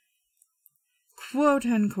die. Quote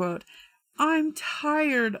unquote, "I'm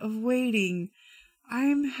tired of waiting.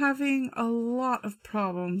 I'm having a lot of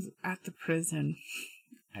problems at the prison.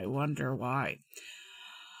 I wonder why.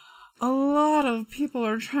 A lot of people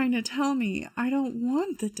are trying to tell me I don't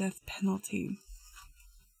want the death penalty."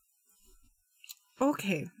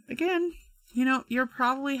 Okay, again, you're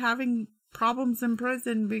probably having problems in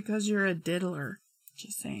prison because you're a diddler.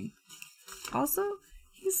 Just saying. Also,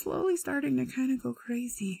 he's slowly starting to kind of go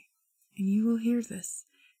crazy. And you will hear this.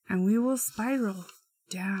 And we will spiral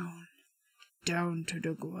down to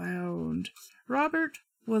the ground. Robert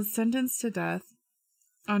was sentenced to death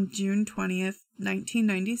on June 20th,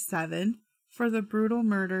 1997 for the brutal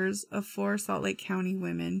murders of 4 Salt Lake County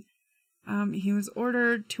women. He was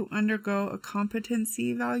ordered to undergo a competency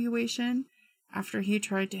evaluation after he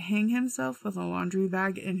tried to hang himself with a laundry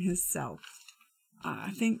bag in his cell.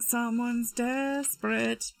 I think someone's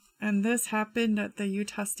desperate. And this happened at the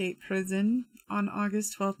Utah State Prison on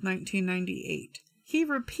August 12, 1998. He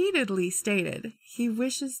repeatedly stated he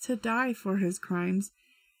wishes to die for his crimes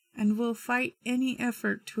and will fight any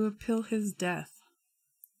effort to appeal his death.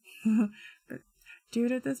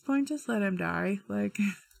 Dude, at this point, just let him die.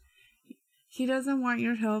 He doesn't want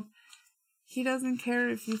your help. He doesn't care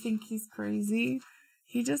if you think he's crazy.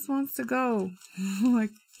 He just wants to go.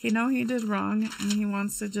 He did wrong, and he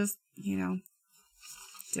wants to just,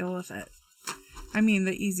 deal with it.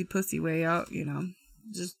 The easy pussy way out,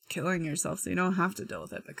 just killing yourself so you don't have to deal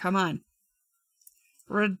with it. But come on.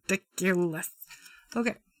 Ridiculous.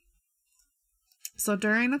 Okay. So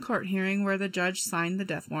during the court hearing where the judge signed the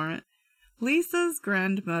death warrant, Lisa's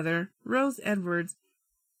grandmother, Rose Edwards,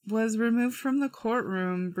 was removed from the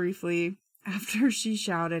courtroom briefly after she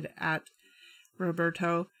shouted at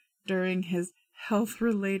Roberto during his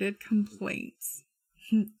health-related complaints.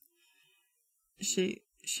 She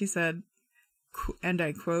said, and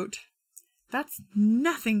I quote, "That's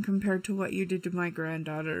nothing compared to what you did to my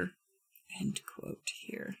granddaughter." End quote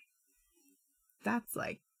here. That's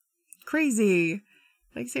crazy.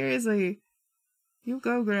 Seriously. You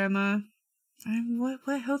go, Grandma.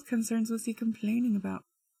 What health concerns was he complaining about?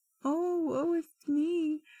 Oh, it's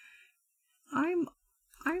me. I'm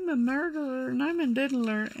a murderer and I'm a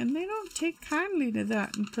diddler, and they don't take kindly to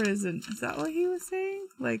that in prison. Is that what he was saying?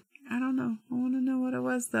 I don't know. I want to know what it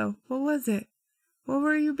was, though. What was it? What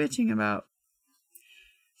were you bitching about?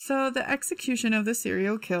 So the execution of the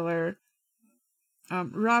serial killer,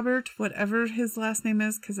 Robert, whatever his last name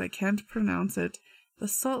is, because I can't pronounce it, the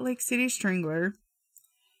Salt Lake City Strangler,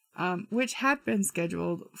 which had been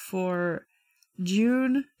scheduled for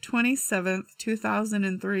June 27th,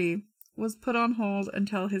 2003, was put on hold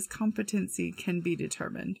until his competency can be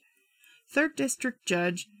determined. 3rd District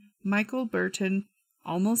Judge Michael Burton,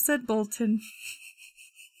 almost said Bolton.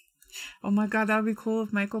 Oh my god, that would be cool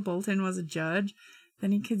if Michael Bolton was a judge.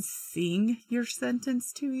 Then he could sing your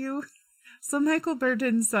sentence to you. So Michael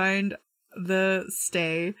Burton signed the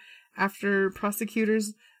stay after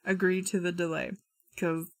prosecutors agreed to the delay.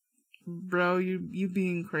 Because, bro, you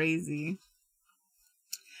being crazy.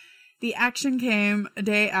 The action came a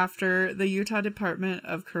day after the Utah Department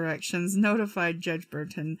of Corrections notified Judge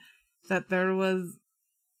Burton that there was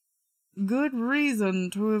good reason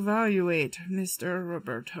to evaluate Mr.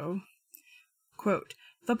 Roberto. Quote,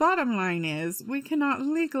 "The bottom line is, we cannot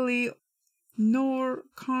legally nor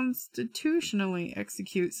constitutionally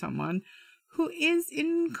execute someone who is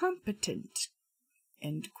incompetent."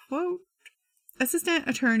 End quote. Assistant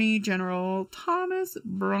Attorney General Thomas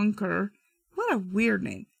Brunker. What a weird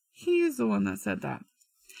name. He's the one that said that.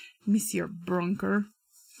 Monsieur Brunker.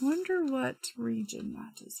 I wonder what region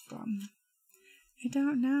that is from. I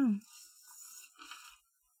don't know.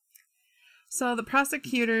 So the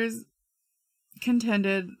prosecutors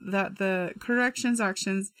contended that the corrections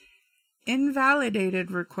actions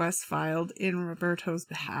invalidated requests filed in Roberto's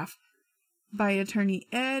behalf by attorney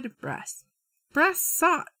Ed Bress. Bress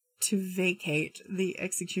sought to vacate the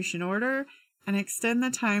execution order and extend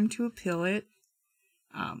the time to appeal it,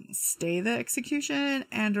 stay the execution,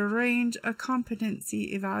 and arrange a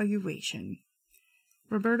competency evaluation.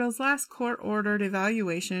 Roberto's last court-ordered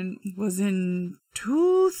evaluation was in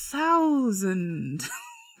 2000.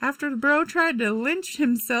 After the bro tried to lynch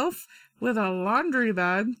himself with a laundry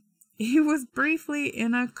bag, he was briefly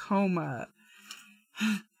in a coma.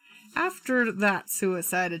 After that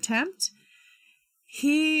suicide attempt,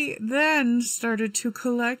 he then started to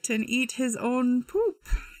collect and eat his own poop.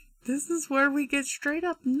 This is where we get straight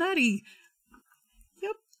up nutty.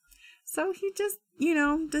 Yep. So he just,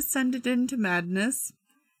 descended into madness.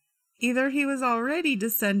 Either he was already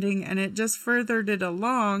descending and it just furthered it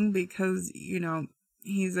along because,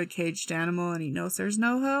 he's a caged animal and he knows there's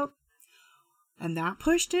no hope. And that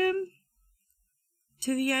pushed him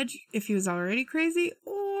to the edge if he was already crazy,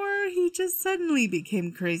 or he just suddenly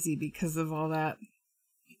became crazy because of all that.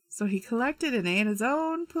 So he collected and ate his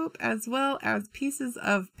own poop as well as pieces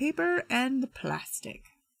of paper and plastic.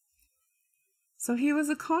 So he was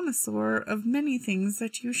a connoisseur of many things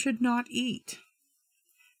that you should not eat.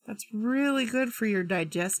 That's really good for your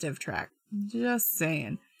digestive tract. Just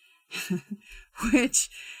saying. Which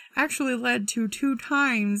actually led to 2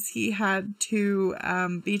 times he had to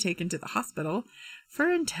be taken to the hospital for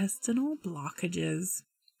intestinal blockages.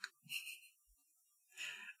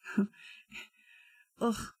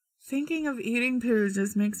 Ugh. Thinking of eating poo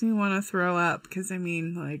just makes me want to throw up, because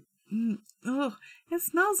it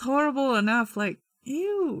smells horrible enough,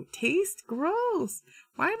 ew, taste gross.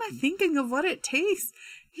 Why am I thinking of what it tastes?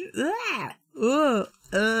 I'll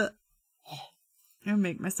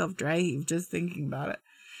make myself dry heave just thinking about it.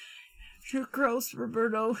 You're gross,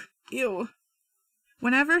 Roberto. Ew.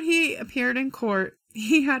 Whenever he appeared in court,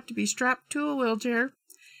 he had to be strapped to a wheelchair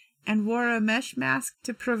and wore a mesh mask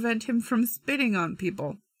to prevent him from spitting on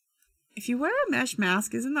people. If you wear a mesh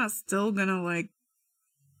mask, isn't that still gonna,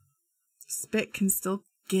 spit can still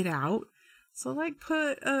get out? So,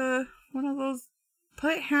 put one of those,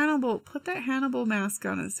 put that Hannibal mask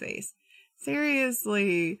on his face.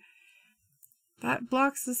 Seriously. That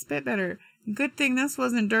blocks the spit better. Good thing this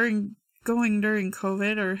wasn't during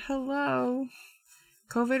COVID, or hello.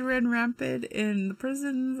 COVID ran rampant in the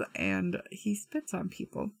prisons, and he spits on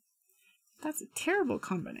people. That's a terrible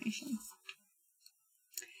combination.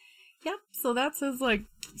 Yep, so that's his,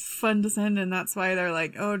 fun descent, and that's why they're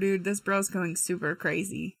like, oh, dude, this bro's going super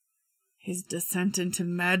crazy. His descent into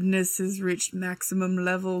madness has reached maximum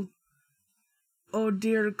level. Oh,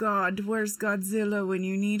 dear God, where's Godzilla when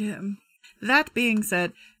you need him? That being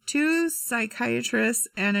said, 2 psychiatrists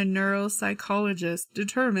and a neuropsychologist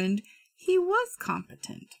determined he was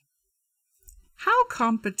competent. How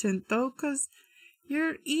competent, though? 'Cause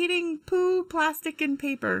you're eating poo, plastic, and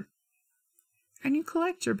paper. And you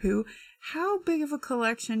collect your poo. How big of a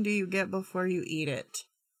collection do you get before you eat it?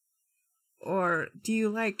 Or do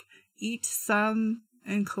you, eat some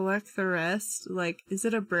and collect the rest? Is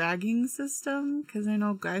it a bragging system? Because I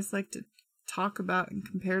know guys like to talk about and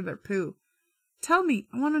compare their poo. Tell me.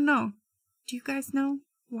 I want to know. Do you guys know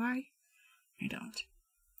why? I don't.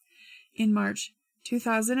 In March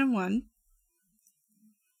 2001,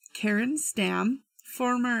 Karen Stamm,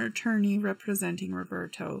 former attorney representing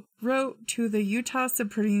Roberto, wrote to the Utah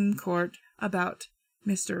Supreme Court about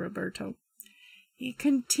Mr. Roberto. He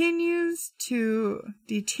continues to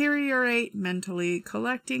deteriorate mentally,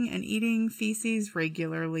 collecting and eating feces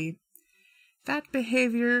regularly. That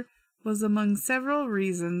behavior was among several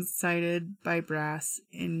reasons cited by Brass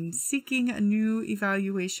in seeking a new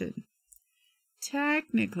evaluation.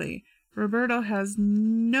 Technically, Roberto has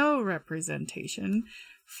no representation,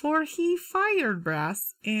 for he fired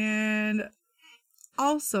Brass and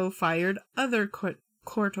also fired other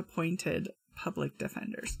court-appointed public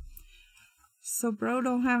defenders. So bro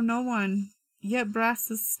don't have no one, yet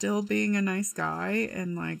Brass is still being a nice guy,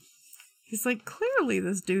 and he's clearly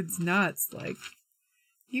this dude's nuts.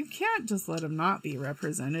 You can't just let him not be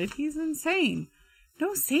represented. He's insane.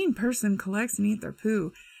 No sane person collects and eats their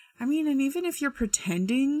poo. I mean, and even if you're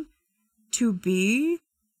pretending to be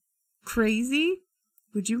crazy,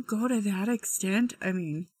 would you go to that extent? I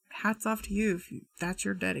mean, hats off to you if that's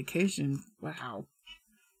your dedication. Wow.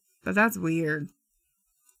 But that's weird.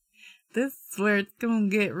 This is where it's gonna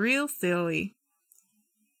get real silly.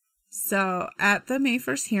 So, at the May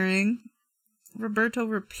 1st hearing, Roberto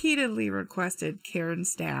repeatedly requested Karen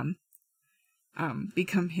Stamm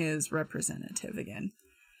become his representative again.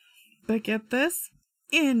 But get this,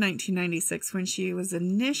 in 1996, when she was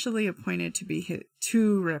initially appointed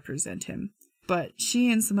to represent him, but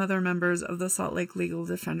she and some other members of the Salt Lake Legal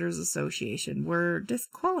Defenders Association were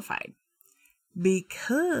disqualified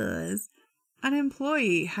because an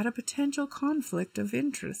employee had a potential conflict of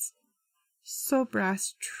interest. So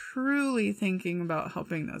Brass, truly thinking about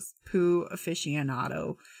helping this poo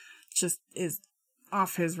aficionado, just is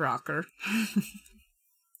off his rocker.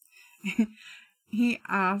 He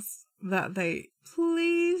asks that they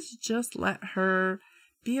please just let her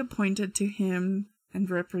be appointed to him and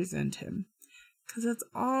represent him. Because that's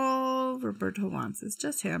all Roberto wants, is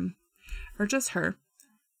just him. Or just her.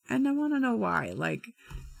 And I want to know why.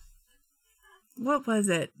 What was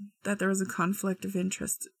it that there was a conflict of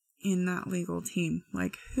interest in that legal team?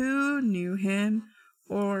 Who knew him?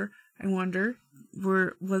 Or, I wonder,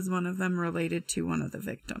 was one of them related to one of the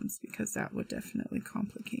victims? Because that would definitely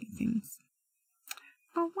complicate things.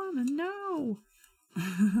 I want to know.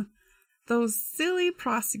 Those silly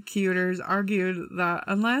prosecutors argued that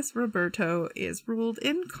unless Roberto is ruled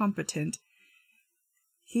incompetent,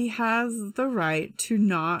 he has the right to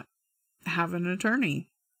not have an attorney.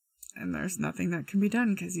 And there's nothing that can be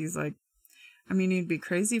done because he's he'd be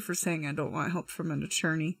crazy for saying I don't want help from an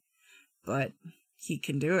attorney. But he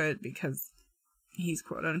can do it because he's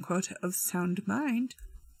quote unquote of sound mind.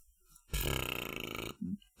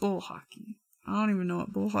 Bull hockey. I don't even know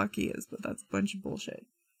what bull hockey is, but that's a bunch of bullshit.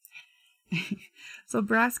 So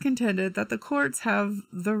Brass contended that the courts have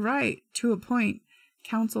the right to appoint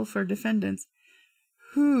counsel for defendants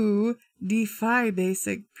who defy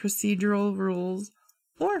basic procedural rules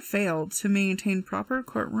or fail to maintain proper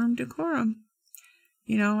courtroom decorum.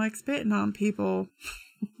 Spitting on people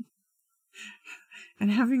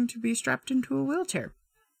and having to be strapped into a wheelchair.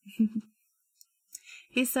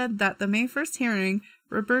 He said that the May 1st hearing,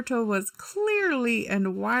 Roberto was clearly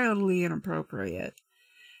and wildly inappropriate,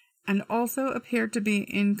 and also appeared to be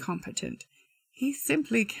incompetent. He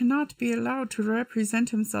simply cannot be allowed to represent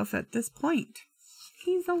himself at this point.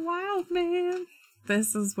 He's a wild man.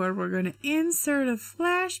 This is where we're going to insert a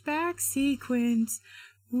flashback sequence.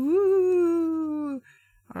 Woo!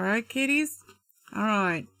 Alright, kiddies?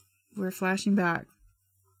 Alright, we're flashing back.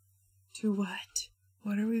 To what?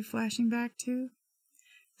 What are we flashing back to?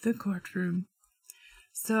 The courtroom.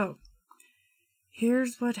 So,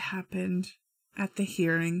 here's what happened at the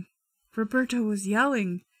hearing. Roberto was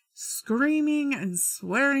yelling, screaming, and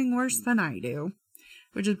swearing worse than I do.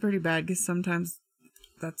 Which is pretty bad because sometimes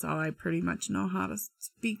that's all I pretty much know how to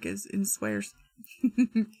speak is in swears.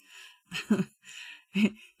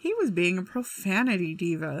 He was being a profanity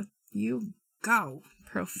diva. You go,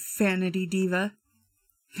 profanity diva.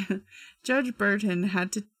 Judge Burton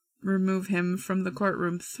had to remove him from the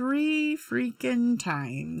courtroom 3 freaking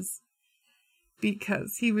times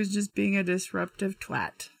because he was just being a disruptive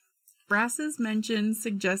twat. Brass's mention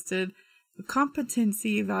suggested the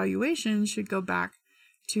competency evaluation should go back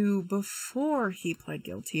to before he pled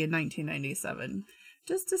guilty in 1997,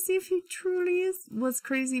 just to see if he truly was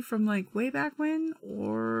crazy from way back when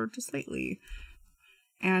or just lately.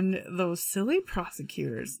 And those silly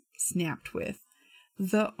prosecutors snapped with,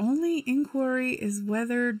 the only inquiry is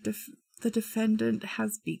whether the defendant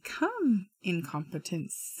has become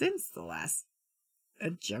incompetent since the last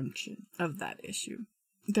adjunction of that issue.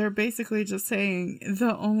 they're basically just saying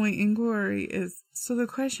the only inquiry is, so the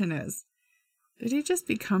question is, did he just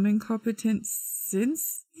become incompetent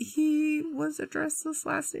since he was addressed this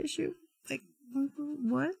last issue? Like,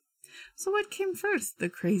 what? So what came first, the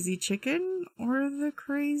crazy chicken or the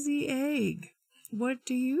crazy egg? What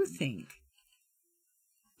do you think?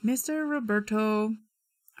 Mr. Roberto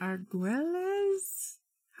Arguelles?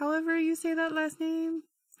 However you say that last name?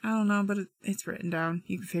 I don't know, but it's written down.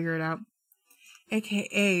 You can figure it out.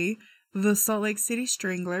 AKA the Salt Lake City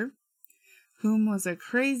Strangler, whom was a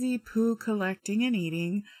crazy poo collecting and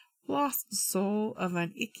eating lost soul of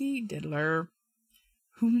an icky diddler,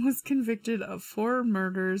 whom was convicted of 4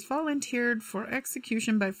 murders, volunteered for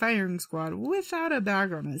execution by firing squad without a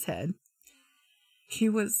bag on his head. He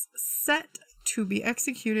was set to be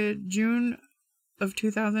executed June of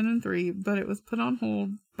 2003, but it was put on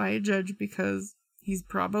hold by a judge because he's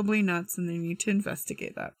probably nuts and they need to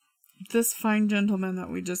investigate that. This fine gentleman that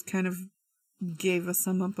we just kind of gave a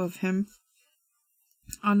sum up of him,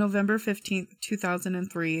 on November 15th,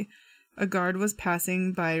 2003, a guard was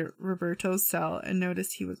passing by Roberto's cell and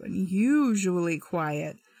noticed he was unusually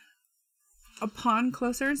quiet. Upon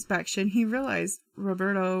closer inspection, he realized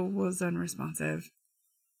Roberto was unresponsive.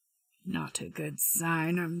 Not a good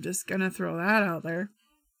sign, I'm just gonna throw that out there.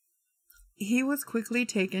 He was quickly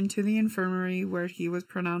taken to the infirmary where he was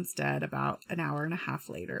pronounced dead about an hour and a half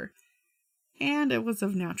later. And it was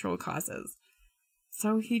of natural causes.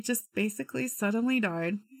 So he just basically suddenly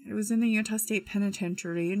died. It was in the Utah State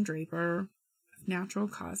Penitentiary in Draper, of natural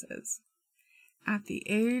causes, at the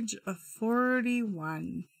age of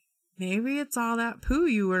 41. Maybe it's all that poo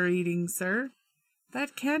you were eating, sir.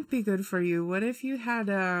 That can't be good for you. What if you had,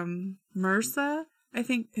 MRSA? I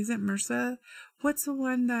think, is it MRSA? What's the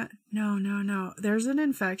one that, no. There's an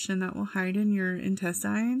infection that will hide in your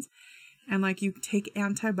intestines, and, like, you take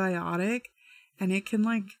antibiotic, and it can,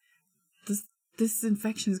 like, this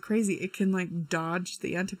infection is crazy. It can, like, dodge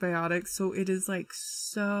the antibiotics, so it is, like,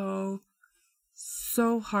 so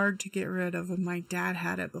hard to get rid of. And my dad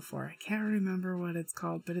had it before. I can't remember what it's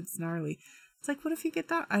called, but it's gnarly. It's like, what if you get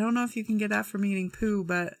that? I don't know if you can get that from eating poo,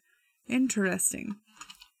 but interesting,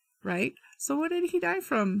 right? So what did he die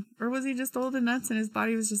from? Or was he just old and nuts and his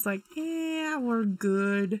body was just like, yeah, we're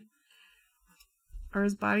good? Or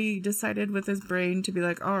his body decided with his brain to be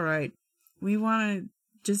like, all right, we want to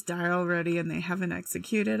just die already and they haven't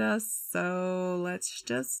executed us, so let's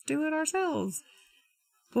just do it ourselves.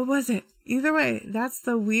 What was it? Either way, that's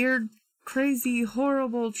the weird, crazy,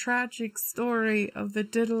 horrible, tragic story of the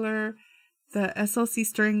diddler, the SLC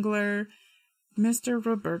Strangler, Mr.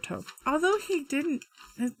 Roberto. Although he didn't,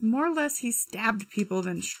 more or less he stabbed people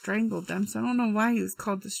than strangled them, so I don't know why he was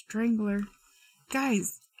called the Strangler.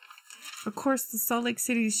 Guys, of course the Salt Lake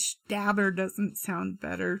City Stabber doesn't sound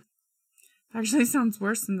better. Actually sounds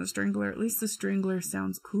worse than the Strangler. At least the Strangler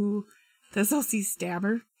sounds cool. The SLC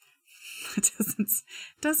Stabber, it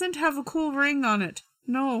doesn't have a cool ring on it.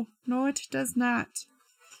 No, it does not.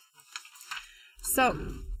 So,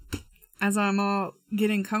 as I'm all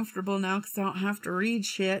getting comfortable now because I don't have to read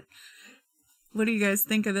shit, what do you guys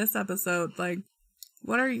think of this episode? Like,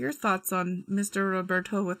 what are your thoughts on Mr.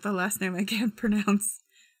 Roberto with the last name I can't pronounce?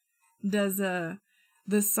 Does the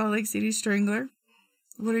Salt Lake City Strangler?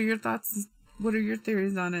 What are your thoughts? What are your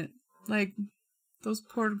theories on it? Like, those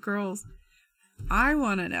poor girls. I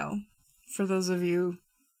want to know, for those of you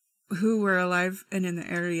who were alive and in the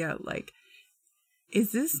area, like,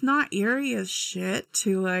 is this not eerie as shit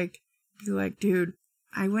to, like, be like, dude,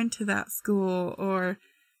 I went to that school, or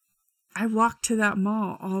I walked to that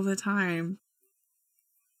mall all the time,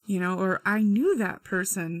 you know, or I knew that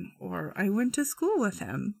person, or I went to school with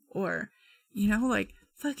him, or, you know, like,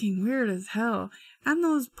 fucking weird as hell. And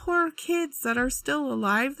those poor kids that are still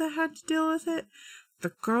alive that had to deal with it.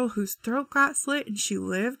 The girl whose throat got slit and she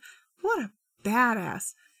lived. What a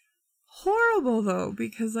badass. Horrible though,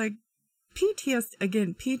 because like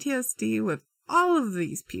PTSD with all of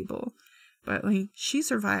these people. But like, she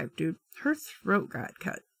survived, dude. Her throat got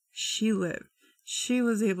cut. She lived. She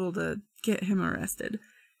was able to get him arrested.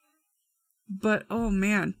 But oh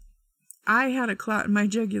man, I had a clot in my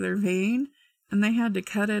jugular vein. And they had to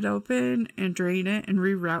cut it open and drain it and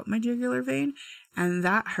reroute my jugular vein. And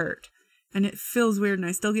that hurt. And it feels weird. And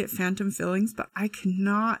I still get phantom feelings. But I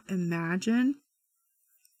cannot imagine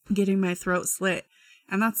getting my throat slit.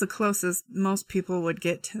 And that's the closest most people would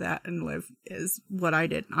get to that and live, is what I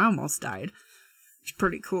did. I almost died. It's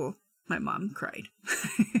pretty cool. My mom cried.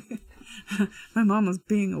 My mom was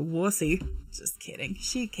being a wussy. Just kidding.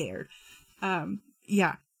 She cared.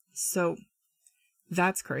 Yeah. So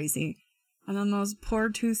that's crazy. And then those poor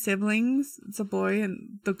 2 siblings, it's a boy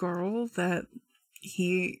and the girl that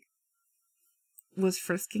he was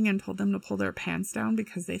frisking and told them to pull their pants down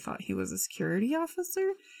because they thought he was a security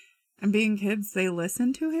officer. And being kids, they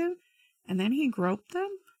listened to him. And then he groped them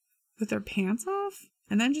with their pants off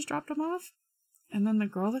and then just dropped them off. And then the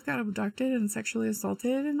girl that got abducted and sexually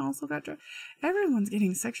assaulted and also got everyone's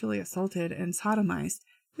getting sexually assaulted and sodomized.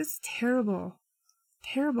 This is terrible.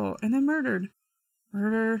 Terrible. And then murdered.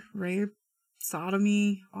 Murder, rape,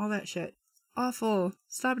 sodomy, all that shit. Awful.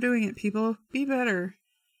 Stop doing it, people. Be better.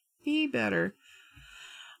 Be better.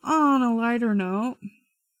 On a lighter note,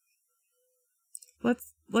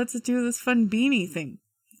 let's do this fun beanie thing.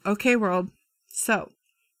 Okay, world. So,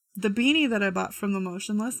 the beanie that I bought from the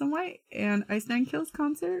Motionless in White and Ice Nine Kills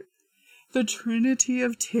concert, the Trinity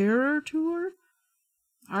of Terror tour.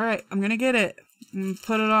 Alright, I'm gonna get it and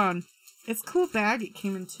put it on. It's a cool bag it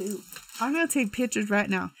came in too. I'm gonna take pictures right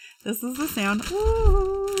now. This is the sound.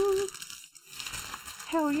 Woo!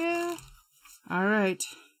 Hell yeah. Alright.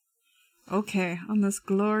 Okay, on this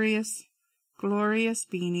glorious, glorious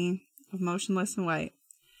beanie of Motionless in White.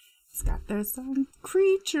 It's got this on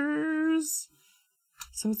creatures.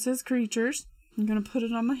 So it says creatures. I'm going to put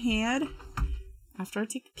it on my head after I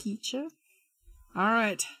take a picture.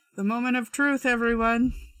 Alright, the moment of truth,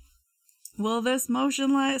 everyone. Will this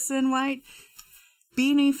Motionless in White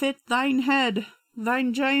beanie fit thine head,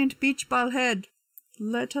 thine giant beach ball head?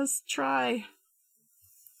 Let us try.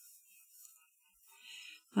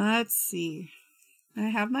 Let's see. I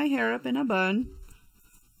have my hair up in a bun.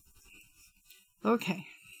 Okay.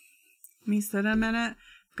 Let me sit a minute. I'm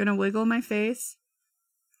gonna wiggle my face.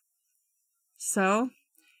 So.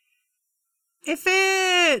 It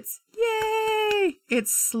fits! Yay!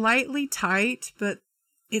 It's slightly tight, but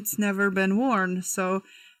it's never been worn, so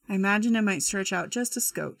I imagine it might stretch out just a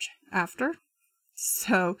scotch after.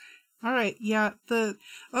 So, alright, yeah,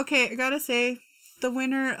 okay, I gotta say, the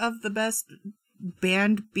winner of the best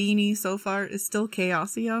band beanie so far is still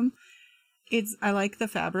Chaosium. I like the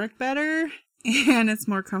fabric better, and it's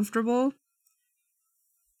more comfortable.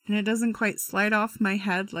 And it doesn't quite slide off my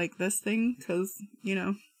head like this thing, because, you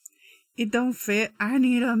know, it don't fit. I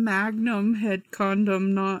need a Magnum head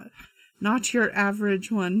condom, not your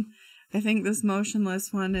average one. I think this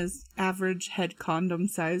Motionless one is average head condom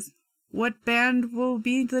size. What band will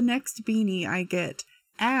be the next beanie I get?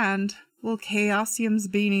 And will Chaosium's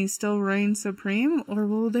beanie still reign supreme, or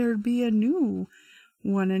will there be a new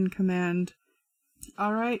one in command?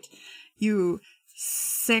 Alright, you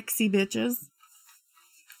sexy bitches,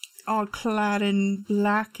 all clad in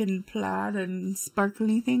black and plaid and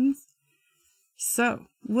sparkly things. So,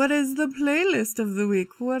 what is the playlist of the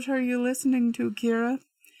week? What are you listening to, Kira?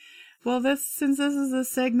 Well, since this is a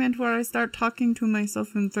segment where I start talking to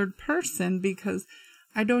myself in third person because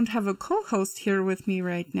I don't have a co-host here with me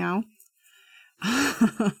right now,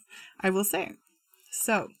 I will say.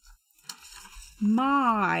 So,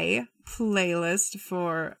 my playlist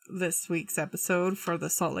for this week's episode for the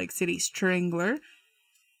Salt Lake City Strangler,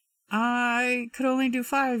 I could only do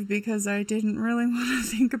 5 because I didn't really want to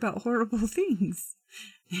think about horrible things.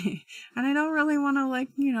 And I don't really want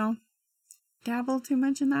to, dabble too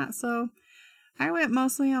much in that. So I went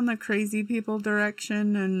mostly on the crazy people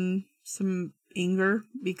direction and some anger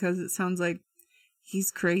because it sounds like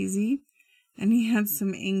he's crazy and he had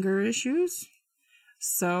some anger issues.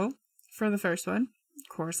 So for the first one,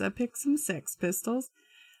 of course, I picked some Sex Pistols.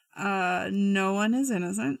 No one is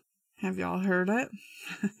innocent. Have y'all heard it?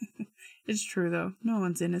 It's true, though. No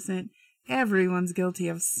one's innocent. Everyone's guilty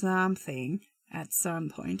of something at some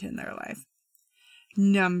point in their life.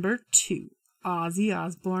 Number 2, Ozzy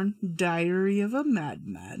Osbourne, Diary of a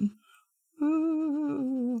Madman.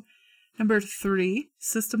 Ooh. Number 3,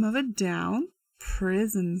 System of a Down,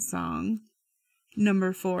 Prison Song.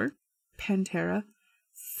 Number 4, Pantera,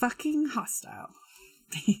 Fucking Hostile.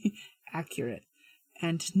 Accurate.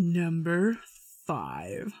 And number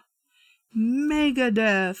 5,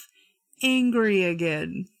 Megadeth, Angry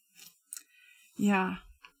Again. Yeah.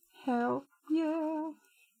 Hell yeah.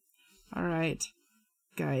 Alright,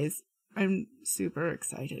 guys. I'm super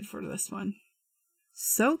excited for this one.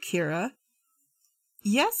 So, Kira.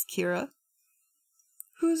 Yes, Kira.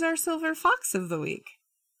 Who's our silver fox of the week?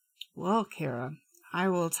 Well, Kira, I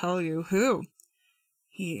will tell you who.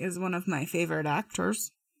 He is one of my favorite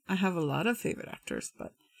actors. I have a lot of favorite actors,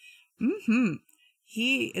 but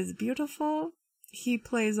he is beautiful. He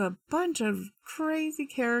plays a bunch of crazy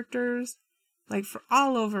characters, like for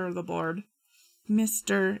all over the board.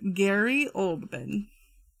 Mr. Gary Oldman.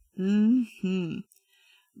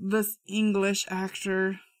 This English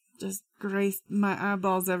actor just graced my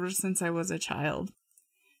eyeballs ever since I was a child.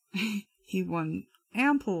 He won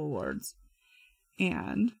ample awards.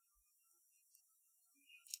 And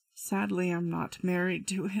Sadly, I'm not married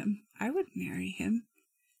to him. I would marry him.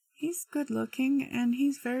 He's good looking and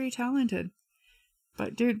he's very talented.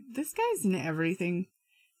 But dude, this guy's in everything.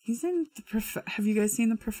 He's in have you guys seen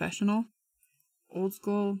The Professional? Old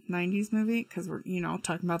school 90s movie? Because we're,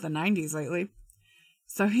 talking about the 90s lately.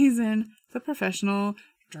 So he's in The Professional,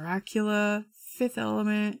 Dracula, Fifth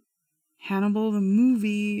Element, Hannibal the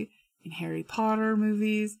movie, and Harry Potter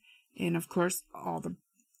movies, and of course all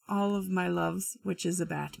of my loves, which is a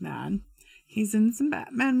Batman. He's in some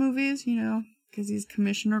Batman movies, because he's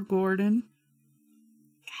Commissioner Gordon.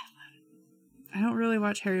 God, I love it. I don't really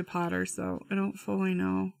watch Harry Potter, so I don't fully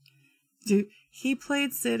know. Dude, he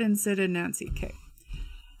played Sid in Sid and Nancy K,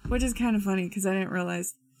 which is kind of funny because I didn't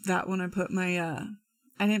realize that when I put my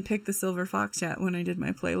I didn't pick the Silver Fox yet when I did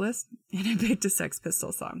my playlist, and I picked a Sex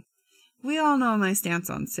Pistols song. We all know my stance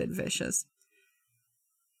on Sid Vicious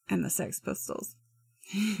and the Sex Pistols.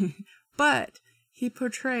 But he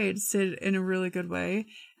portrayed Sid in a really good way,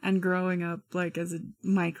 and growing up like as a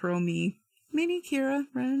micro me, mini Kira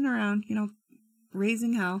running around,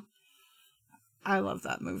 raising hell. I love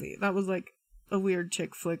that movie. That was like a weird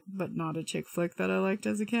chick flick, but not a chick flick that I liked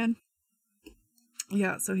as a kid.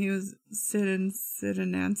 Yeah, so he was Sid and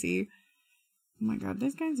Nancy. Oh my god,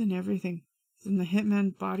 this guy's in everything. He's in The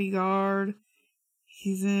Hitman Bodyguard.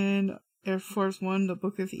 He's in Air Force One, The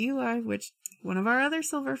Book of Eli, which one of our other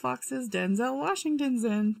Silver Foxes, Denzel Washington's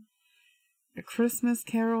in. A Christmas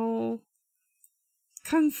Carol.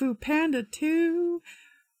 Kung Fu Panda 2.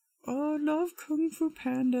 Oh, I love Kung Fu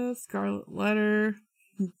Panda. Scarlet Letter.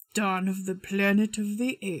 Dawn of the Planet of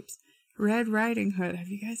the Apes. Red Riding Hood. Have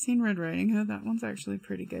you guys seen Red Riding Hood? That one's actually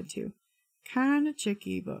pretty good too. Kinda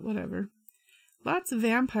chicky, but whatever. Lots of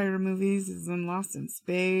vampire movies. He's in Lost in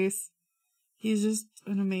Space. He's just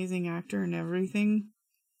an amazing actor in everything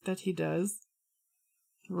that he does.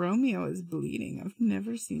 Romeo is Bleeding. I've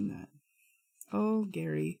never seen that. Oh,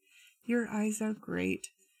 Gary, your eyes are great.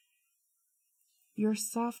 Your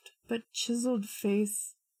soft but chiseled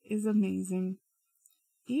face is amazing.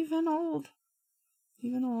 Even old.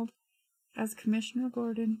 As Commissioner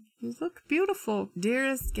Gordon, you look beautiful.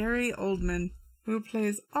 Dearest Gary Oldman, who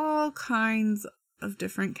plays all kinds of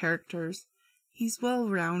different characters. He's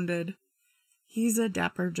well-rounded. He's a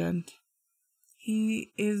dapper gent.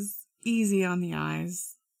 He is easy on the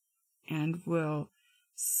eyes and will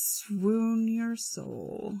swoon your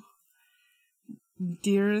soul.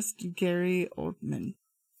 Dearest Gary Oldman,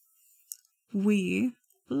 we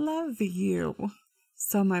love you.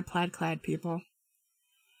 So my plaid-clad people.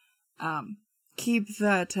 Keep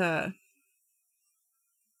that, the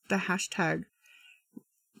hashtag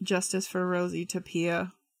Justice for Rosie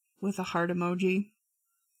Tapia with a heart emoji.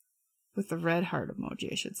 With the red heart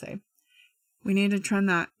emoji, I should say. We need to trend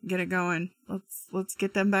that, get it going. Let's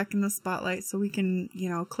get them back in the spotlight so we can,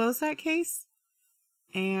 close that case.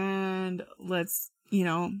 And let's,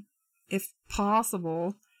 if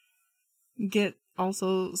possible,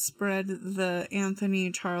 spread the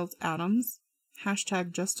Anthony Charles Adams.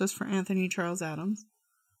 Hashtag Justice for Anthony Charles Adams.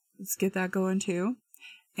 Let's get that going too.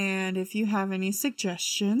 And if you have any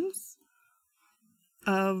suggestions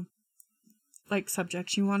of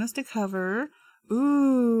subjects you want us to cover.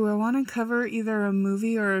 Ooh, I want to cover either a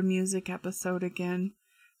movie or a music episode again.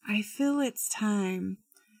 I feel it's time.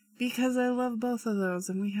 Because I love both of those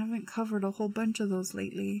and we haven't covered a whole bunch of those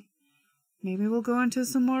lately. Maybe we'll go into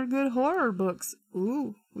some more good horror books.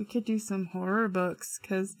 Ooh, we could do some horror books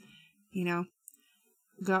because,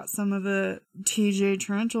 got some of the T.J.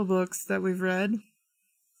 Trenchel books that we've read.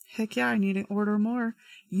 Heck yeah, I need to order more.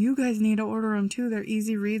 You guys need to order them too. They're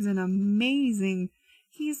easy reads and amazing.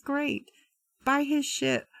 He's great. Buy his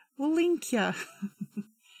shit. We'll link ya.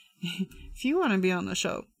 If you want to be on the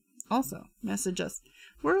show, also message us.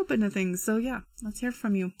 We're open to things, so yeah, let's hear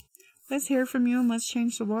from you. Let's hear from you and let's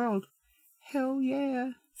change the world. Hell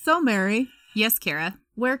yeah. So Mary. Yes, Kara.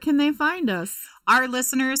 Where can they find us? Our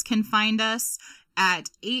listeners can find us at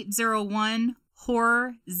 801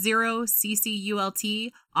 Horror 0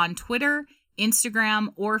 CCULT on Twitter, Instagram,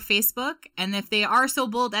 or Facebook. And if they are so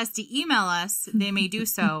bold as to email us, they may do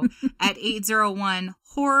so at 801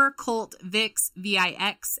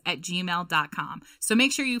 horrorcultvix@gmail.com. So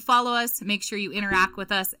make sure you follow us, make sure you interact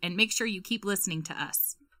with us, and make sure you keep listening to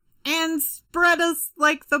us. And spread us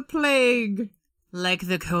like the plague. Like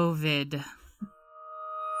the COVID.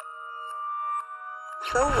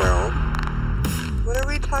 So, world, what are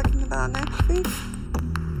we talking about next week?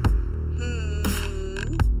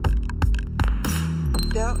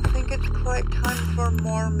 Don't think it's quite time for the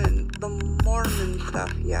Mormon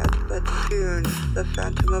stuff yet, but soon, the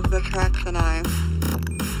Phantom of the Tracks and I.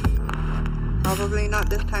 Probably not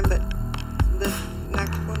this time, but this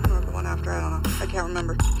next one after. I don't know. I can't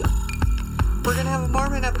remember. We're gonna have a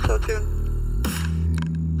Mormon episode soon.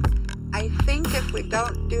 I think if we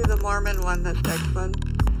don't do the Mormon one this next one,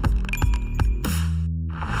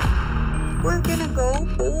 we're gonna go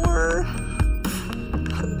for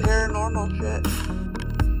some paranormal shit.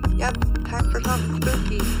 Yep, time for something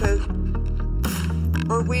spooky, because,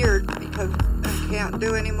 or weird, because I can't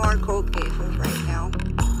do any more cold cases right now.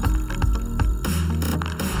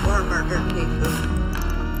 Or murder cases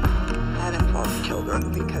that involve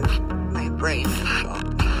children, because my brain is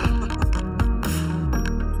fucked.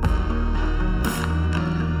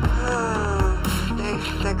 Stay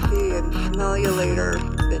sexy and smell you later,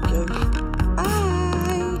 bitches.